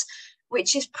bronze,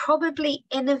 which is probably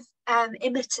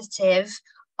imitative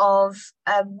of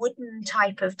a wooden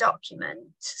type of document.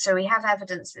 So we have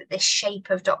evidence that this shape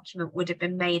of document would have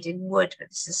been made in wood, but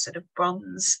this is sort of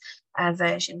bronze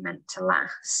version meant to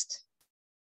last.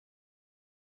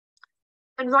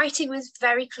 And writing was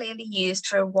very clearly used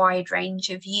for a wide range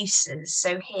of uses.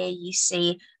 So here you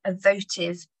see a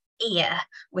votive ear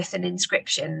with an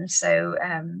inscription. So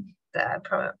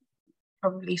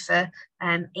probably for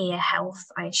ear health,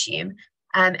 I assume,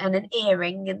 and an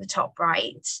earring in the top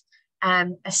right,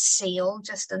 a seal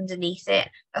just underneath it,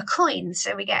 a coin.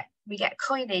 So we get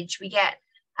coinage, we get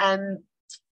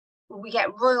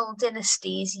royal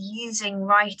dynasties using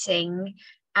writing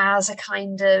as a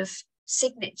kind of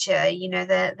signature. You know,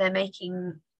 they're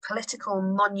making political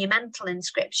monumental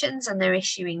inscriptions and they're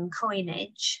issuing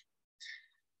coinage.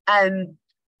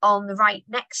 On the right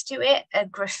next to it, a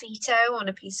graffito on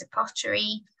a piece of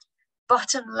pottery.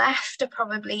 Bottom left are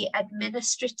probably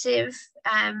administrative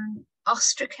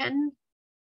ostracan.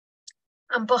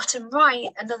 And bottom right,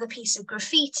 another piece of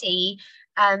graffiti,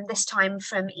 this time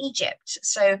from Egypt.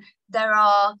 So there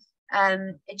are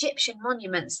Egyptian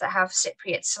monuments that have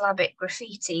Cypriot syllabic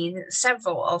graffiti,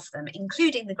 several of them,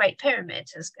 including the Great Pyramid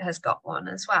has got one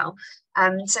as well.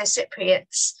 So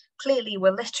Cypriots clearly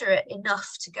were literate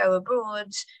enough to go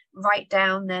abroad, write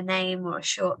down their name or a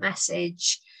short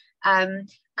message. And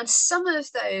some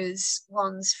of those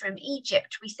ones from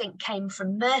Egypt, we think, came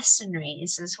from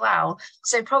mercenaries as well.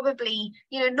 So probably,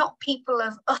 you know, not people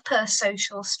of upper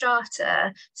social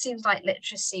strata. Seems like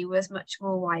literacy was much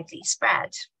more widely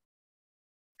spread.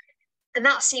 And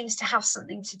that seems to have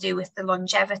something to do with the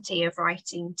longevity of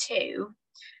writing too.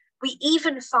 We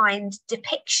even find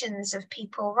depictions of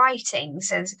people writing.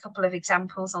 So there's a couple of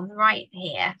examples on the right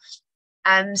here.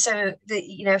 So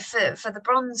for the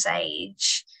Bronze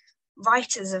Age,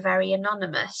 writers are very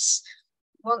anonymous.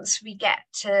 Once we get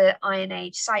to Iron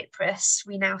Age Cyprus,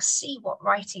 we now see what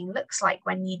writing looks like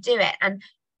when you do it. And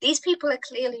these people are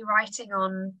clearly writing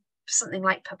on something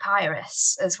like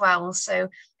papyrus as well. So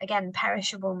again,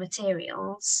 perishable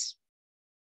materials.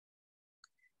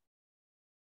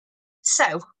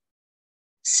 So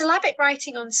syllabic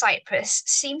writing on Cyprus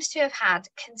seems to have had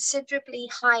considerably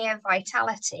higher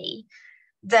vitality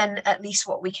than at least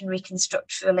what we can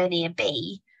reconstruct for Linear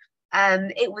B.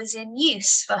 It was in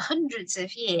use for hundreds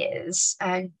of years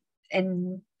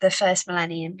in the first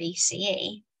millennium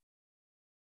BCE.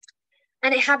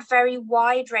 And it had very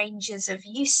wide ranges of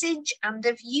usage and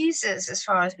of users, as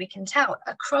far as we can tell,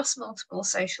 across multiple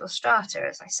social strata,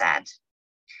 as I said.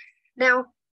 Now,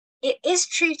 it is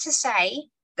true to say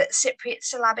that Cypriot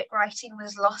syllabic writing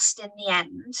was lost in the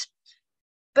end,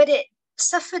 but it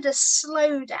suffered a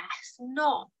slow death,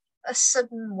 not a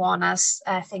sudden one as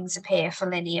things appear for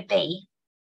Linear B.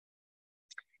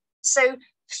 So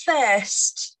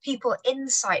first, people in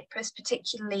Cyprus,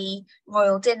 particularly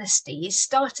royal dynasties,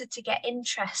 started to get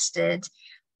interested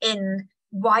in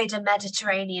wider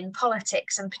Mediterranean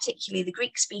politics, and particularly the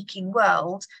Greek-speaking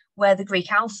world, where the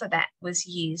Greek alphabet was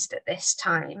used at this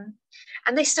time.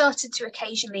 And they started to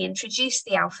occasionally introduce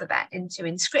the alphabet into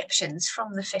inscriptions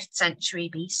from the 5th century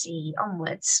BCE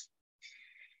onwards.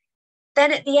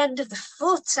 Then at the end of the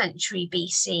 4th century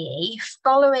BCE,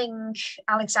 following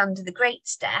Alexander the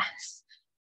Great's death,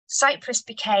 Cyprus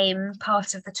became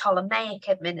part of the Ptolemaic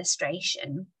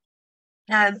administration.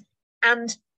 And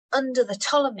under the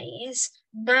Ptolemies,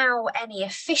 now any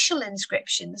official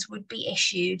inscriptions would be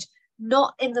issued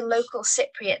not in the local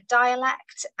Cypriot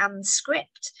dialect and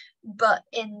script, but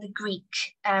in the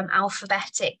Greek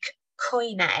alphabetic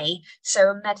koine, so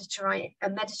a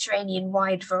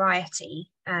Mediterranean-wide variety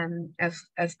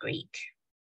of Greek.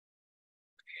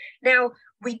 Now,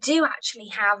 we do actually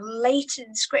have late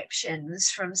inscriptions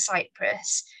from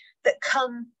Cyprus that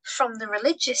come from the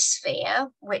religious sphere,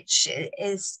 which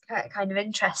is kind of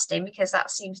interesting because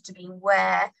that seems to be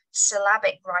where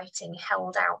syllabic writing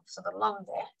held out for the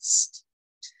longest.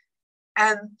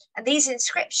 And these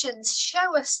inscriptions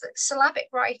show us that syllabic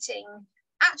writing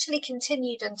actually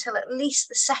continued until at least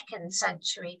the 2nd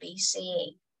century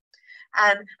BCE.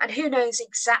 And who knows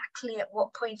exactly at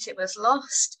what point it was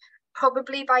lost.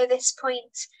 Probably by this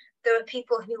point, there were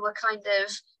people who were kind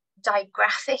of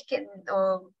digraphic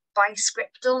or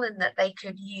biscriptal in that they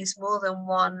could use more than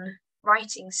one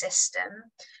writing system,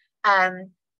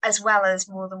 as well as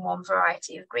more than one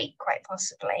variety of Greek, quite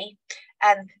possibly.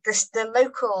 The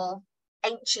local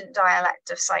ancient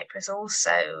dialect of Cyprus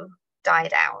also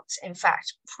died out, in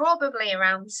fact, probably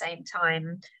around the same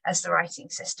time as the writing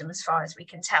system, as far as we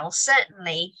can tell.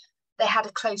 Certainly, they had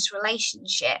a close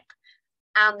relationship,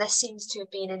 and there seems to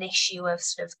have been an issue of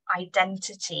sort of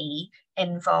identity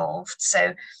involved.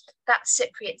 So that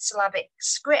Cypriot syllabic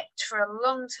script for a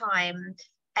long time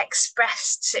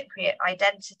expressed Cypriot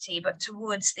identity, but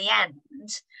towards the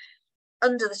end,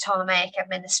 under the Ptolemaic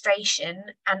administration,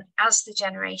 and as the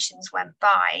generations went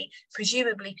by,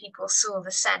 presumably people saw the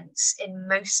sense in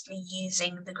mostly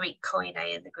using the Greek koine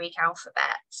and the Greek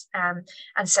alphabet,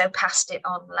 and so passed it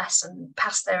on less and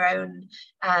passed their own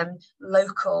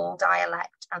local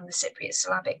dialect and the Cypriot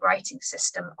syllabic writing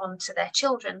system onto their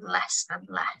children less and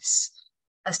less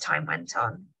as time went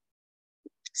on.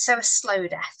 So a slow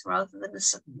death rather than a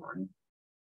sudden one.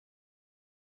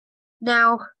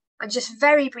 Now, I'm just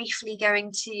very briefly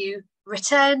going to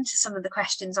return to some of the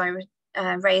questions I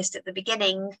raised at the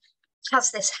beginning. Has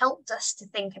this helped us to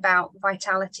think about the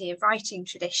vitality of writing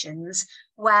traditions?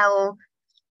 Well,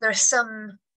 there are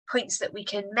some points that we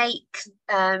can make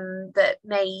that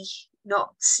may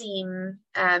not seem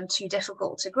too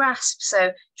difficult to grasp.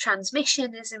 So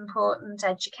transmission is important,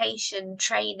 education,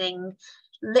 training,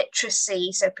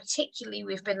 literacy. So particularly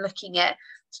we've been looking at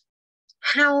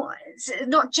how, it's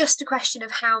not just a question of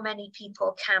how many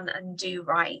people can and do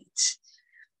write,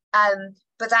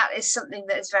 but that is something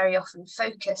that is very often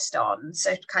focused on.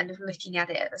 So kind of looking at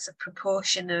it as a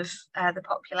proportion of the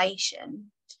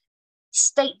population.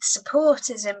 State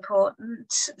support is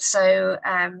important. So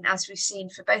as we've seen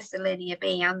for both the Linear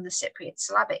B and the Cypriot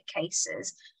syllabic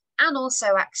cases, and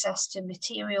also access to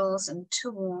materials and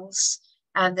tools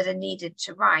that are needed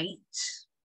to write.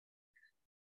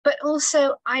 But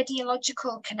also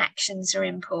ideological connections are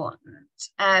important.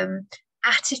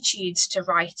 Attitudes to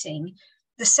writing,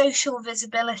 the social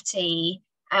visibility,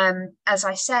 as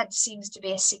I said, seems to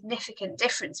be a significant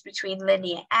difference between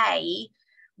Linear A,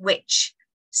 which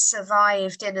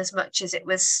survived in as much as it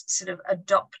was sort of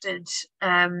adopted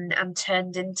and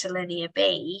turned into Linear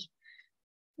B,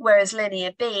 whereas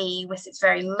Linear B, with its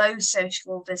very low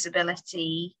social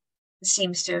visibility,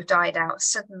 seems to have died out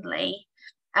suddenly.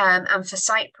 And for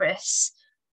Cyprus,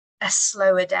 a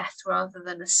slower death rather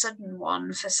than a sudden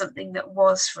one for something that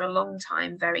was for a long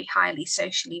time very highly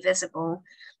socially visible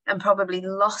and probably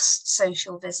lost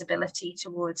social visibility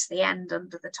towards the end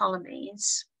under the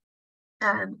Ptolemies.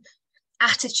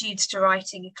 Attitudes to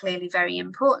writing are clearly very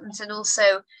important, and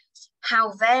also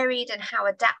how varied and how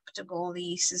adaptable the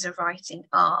uses of writing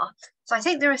are. So I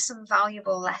think there are some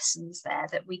valuable lessons there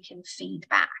that we can feed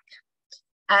back.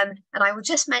 And I will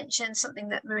just mention something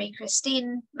that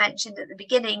Marie-Christine mentioned at the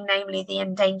beginning, namely the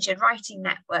Endangered Writing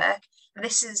Network. And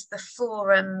this is the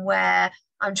forum where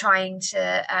I'm trying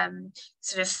to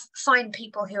sort of find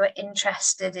people who are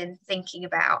interested in thinking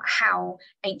about how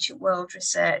ancient world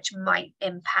research might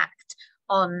impact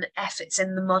on efforts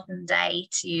in the modern day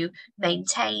to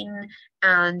maintain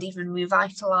and even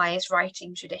revitalize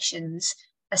writing traditions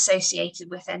associated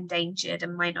with endangered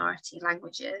and minority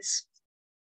languages.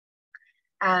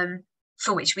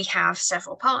 For which we have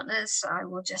several partners. I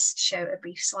will just show a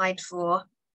brief slide for.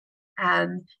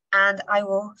 And I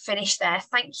will finish there.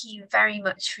 Thank you very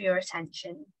much for your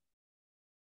attention.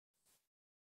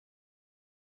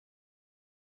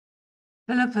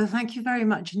 Philippa, thank you very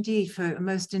much indeed for a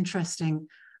most interesting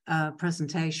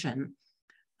presentation.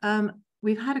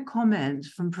 We've had a comment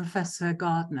from Professor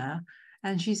Gardner,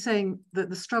 and she's saying that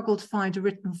the struggle to find a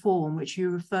written form which you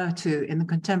refer to in the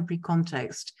contemporary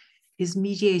context is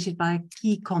mediated by a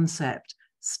key concept,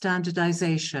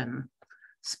 standardization.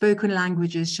 Spoken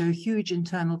languages show huge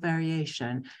internal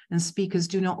variation, and speakers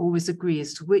do not always agree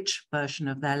as to which version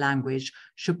of their language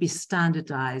should be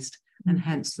standardized and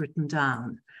hence written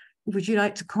down. Would you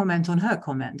like to comment on her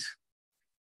comment?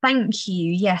 Thank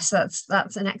you. Yes,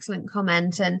 that's an excellent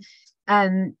comment,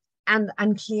 and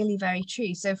clearly very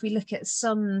true. So if we look at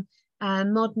some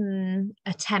modern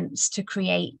attempts to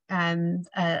create an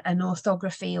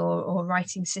orthography or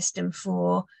writing system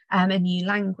for a new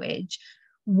language,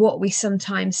 what we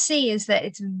sometimes see is that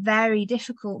it's very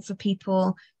difficult for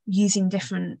people using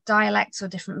different dialects or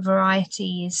different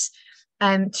varieties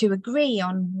to agree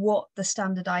on what the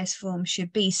standardized form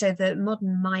should be. So the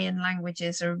modern Mayan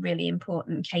languages are a really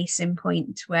important case in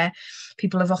point, where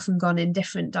people have often gone in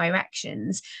different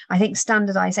directions. I think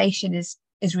standardization is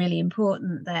really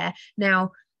important there.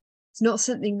 Now, it's not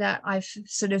something that I've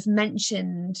sort of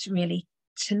mentioned really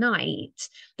tonight,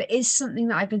 but is something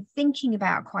that I've been thinking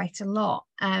about quite a lot.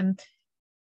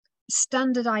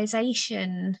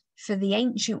 Standardization for the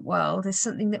ancient world is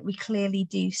something that we clearly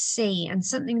do see, and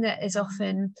something that is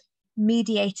often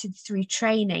mediated through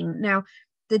training. Now,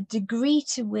 the degree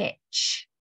to which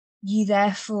you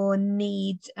therefore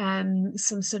need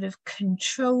some sort of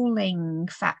controlling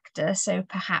factor, so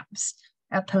perhaps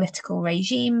a political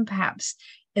regime, perhaps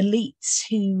elites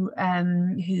who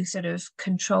sort of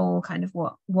control kind of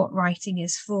what writing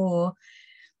is for,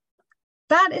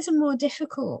 that is a more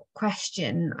difficult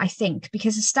question, I think,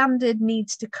 because a standard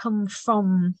needs to come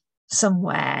from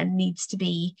somewhere and needs to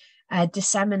be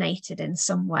disseminated in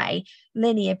some way.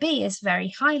 Linear B is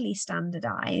very highly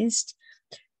standardized.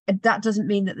 That doesn't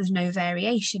mean that there's no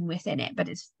variation within it, but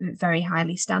it's very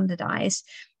highly standardized.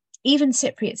 Even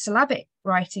Cypriot Syllabic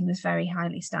writing was very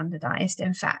highly standardized,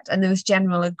 in fact, and there was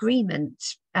general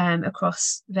agreement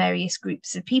across various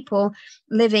groups of people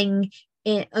living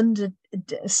under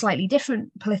slightly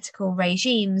different political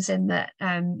regimes, in that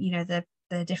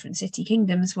the different city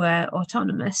kingdoms were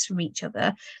autonomous from each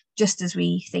other, just as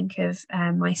we think of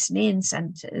Mycenaean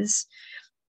centres.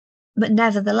 But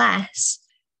nevertheless,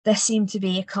 there seemed to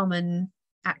be a common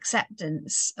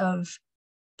acceptance of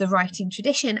the writing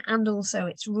tradition and also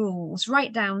its rules,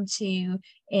 right down to,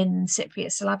 in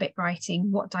Cypriot syllabic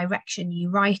writing, what direction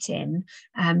you write in,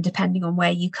 depending on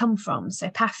where you come from. So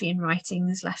Paphian writing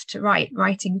is left to right,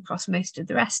 writing across most of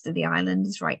the rest of the island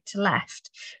is right to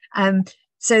left.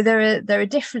 So there are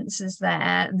differences there,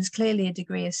 and there's clearly a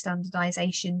degree of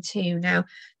standardization too. Now,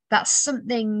 that's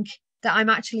something that I'm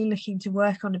actually looking to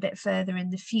work on a bit further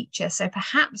in the future. So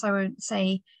perhaps I won't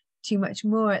say too much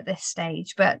more at this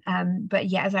stage, but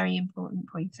yeah, a very important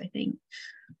point, I think.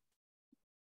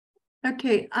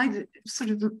 Okay, I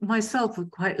sort of myself would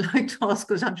quite like to ask,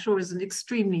 because I'm sure is an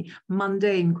extremely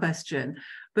mundane question,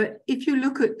 but if you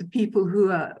look at the people who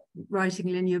are writing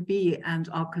Linear B and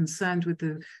are concerned with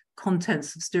the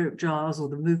contents of stirrup jars or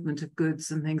the movement of goods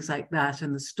and things like that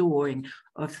and the storing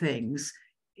of things,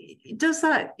 does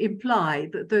that imply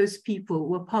that those people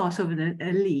were part of an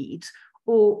elite?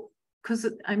 Or, because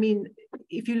I mean,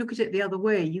 if you look at it the other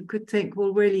way, you could think,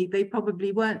 well, really, they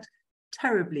probably weren't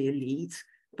terribly elite,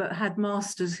 but had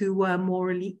masters who were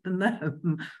more elite than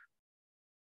them.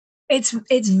 It's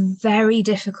very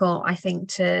difficult, I think,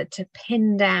 to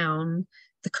pin down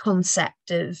the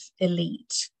concept of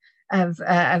elite, of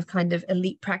kind of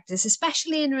elite practice,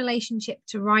 especially in relationship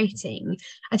to writing.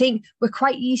 I think we're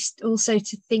quite used also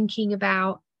to thinking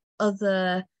about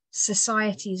other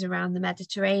societies around the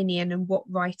Mediterranean and what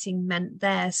writing meant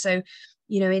there. So,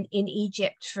 you know, in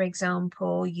Egypt, for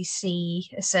example, you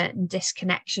see a certain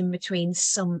disconnection between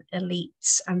some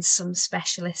elites and some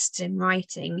specialists in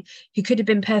writing who could have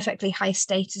been perfectly high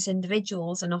status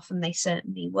individuals, and often they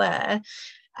certainly were.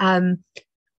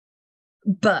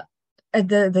 But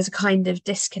there's a kind of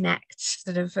disconnect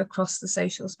sort of across the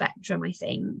social spectrum, I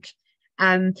think.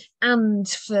 And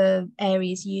for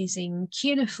areas using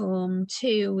cuneiform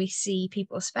too, we see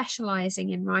people specialising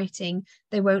in writing.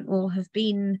 They won't all have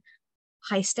been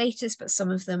high status, but some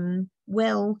of them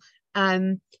will.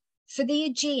 For the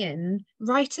Aegean,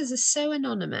 writers are so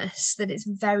anonymous that it's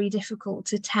very difficult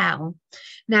to tell.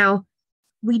 Now,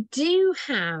 we do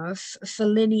have, for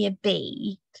Linear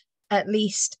B, at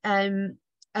least a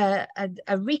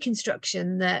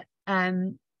reconstruction that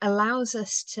allows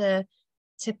us to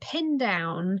to pin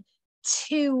down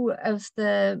two of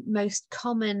the most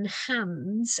common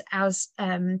hands as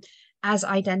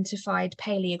identified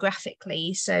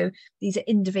paleographically. So these are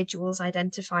individuals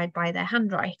identified by their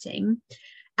handwriting.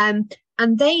 And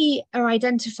they are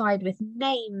identified with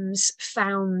names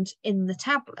found in the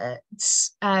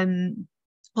tablets on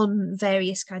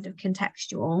various kind of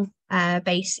contextual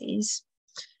bases.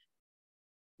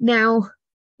 Now,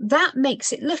 that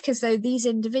makes it look as though these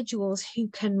individuals who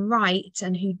can write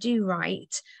and who do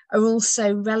write are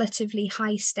also relatively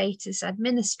high status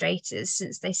administrators,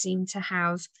 since they seem to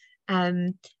have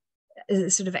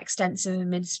sort of extensive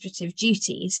administrative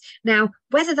duties. Now,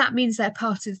 whether that means they're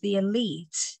part of the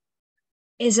elite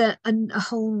is a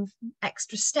whole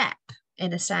extra step,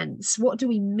 in a sense. What do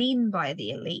we mean by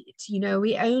the elite? You know,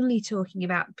 we're only talking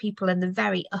about people in the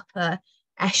very upper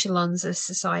echelons of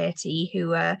society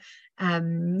who are,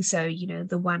 so, you know,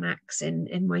 the Wanaks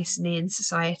in Mycenaean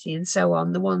society and so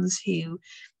on, the ones who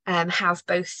have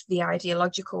both the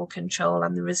ideological control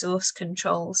and the resource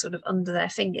control sort of under their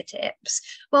fingertips.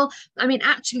 Well, I mean,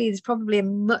 actually, there's probably a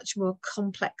much more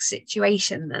complex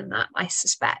situation than that, I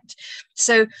suspect.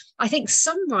 So I think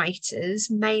some writers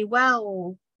may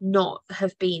well not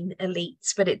have been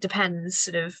elites, but it depends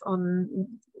sort of on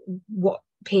what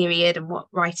period and what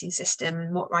writing system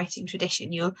and what writing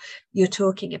tradition you're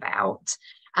talking about.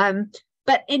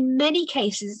 But in many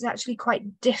cases, it's actually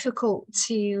quite difficult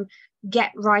to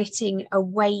get writing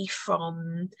away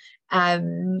from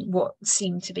what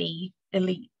seem to be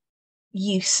elite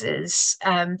uses,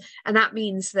 and that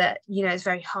means that, you know, it's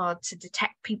very hard to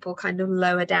detect people kind of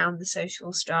lower down the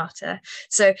social strata.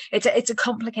 So it's a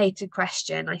complicated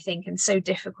question, I think, and so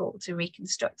difficult to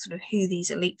reconstruct sort of who these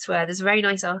elites were. There's a very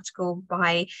nice article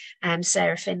by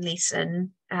Sarah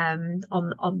Finlayson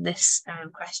on this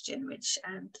question, which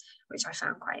I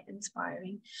found quite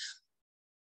inspiring.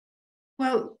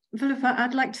 Well, Philippa,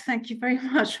 I'd like to thank you very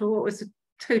much for what was a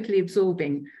totally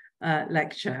absorbing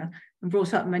lecture and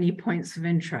brought up many points of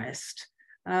interest.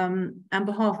 On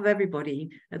behalf of everybody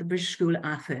at the British School at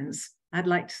Athens, I'd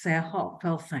like to say a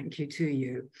heartfelt thank you to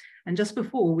you. And just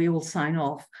before we all sign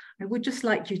off, I would just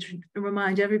like you to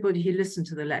remind everybody who listened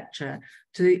to the lecture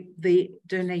to the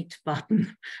donate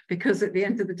button, because at the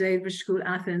end of the day, the British School at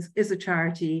Athens is a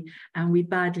charity and we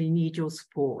badly need your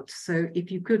support. So if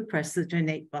you could press the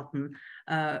donate button,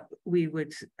 we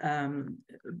would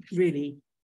really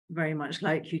very much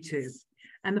like you to.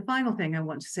 And the final thing I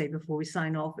want to say before we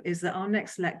sign off is that our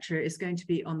next lecture is going to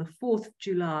be on the 4th of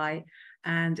July,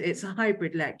 and it's a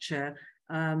hybrid lecture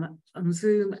on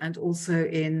Zoom and also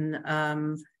in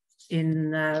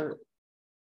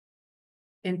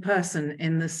person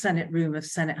in the Senate room of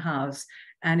Senate House.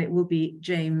 And it will be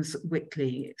James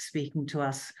Wickley speaking to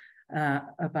us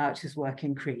about his work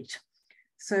in Crete.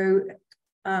 So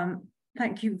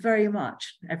thank you very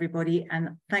much, everybody.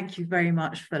 And thank you very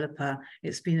much, Philippa.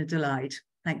 It's been a delight.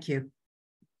 Thank you.